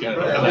adolescent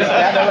brain.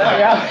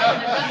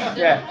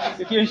 yeah,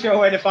 if you're unsure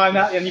where to find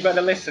that, then you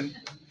better listen.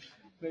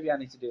 Maybe I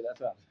need to do that as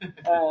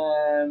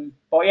well.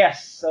 But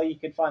yes, so you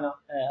can find a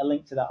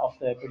link to that off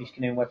the British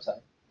Canoeing website.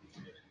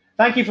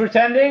 Thank you for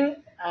attending,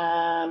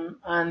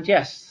 and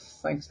yes,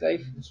 thanks,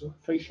 Dave.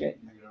 Appreciate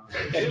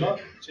it.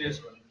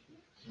 Cheers.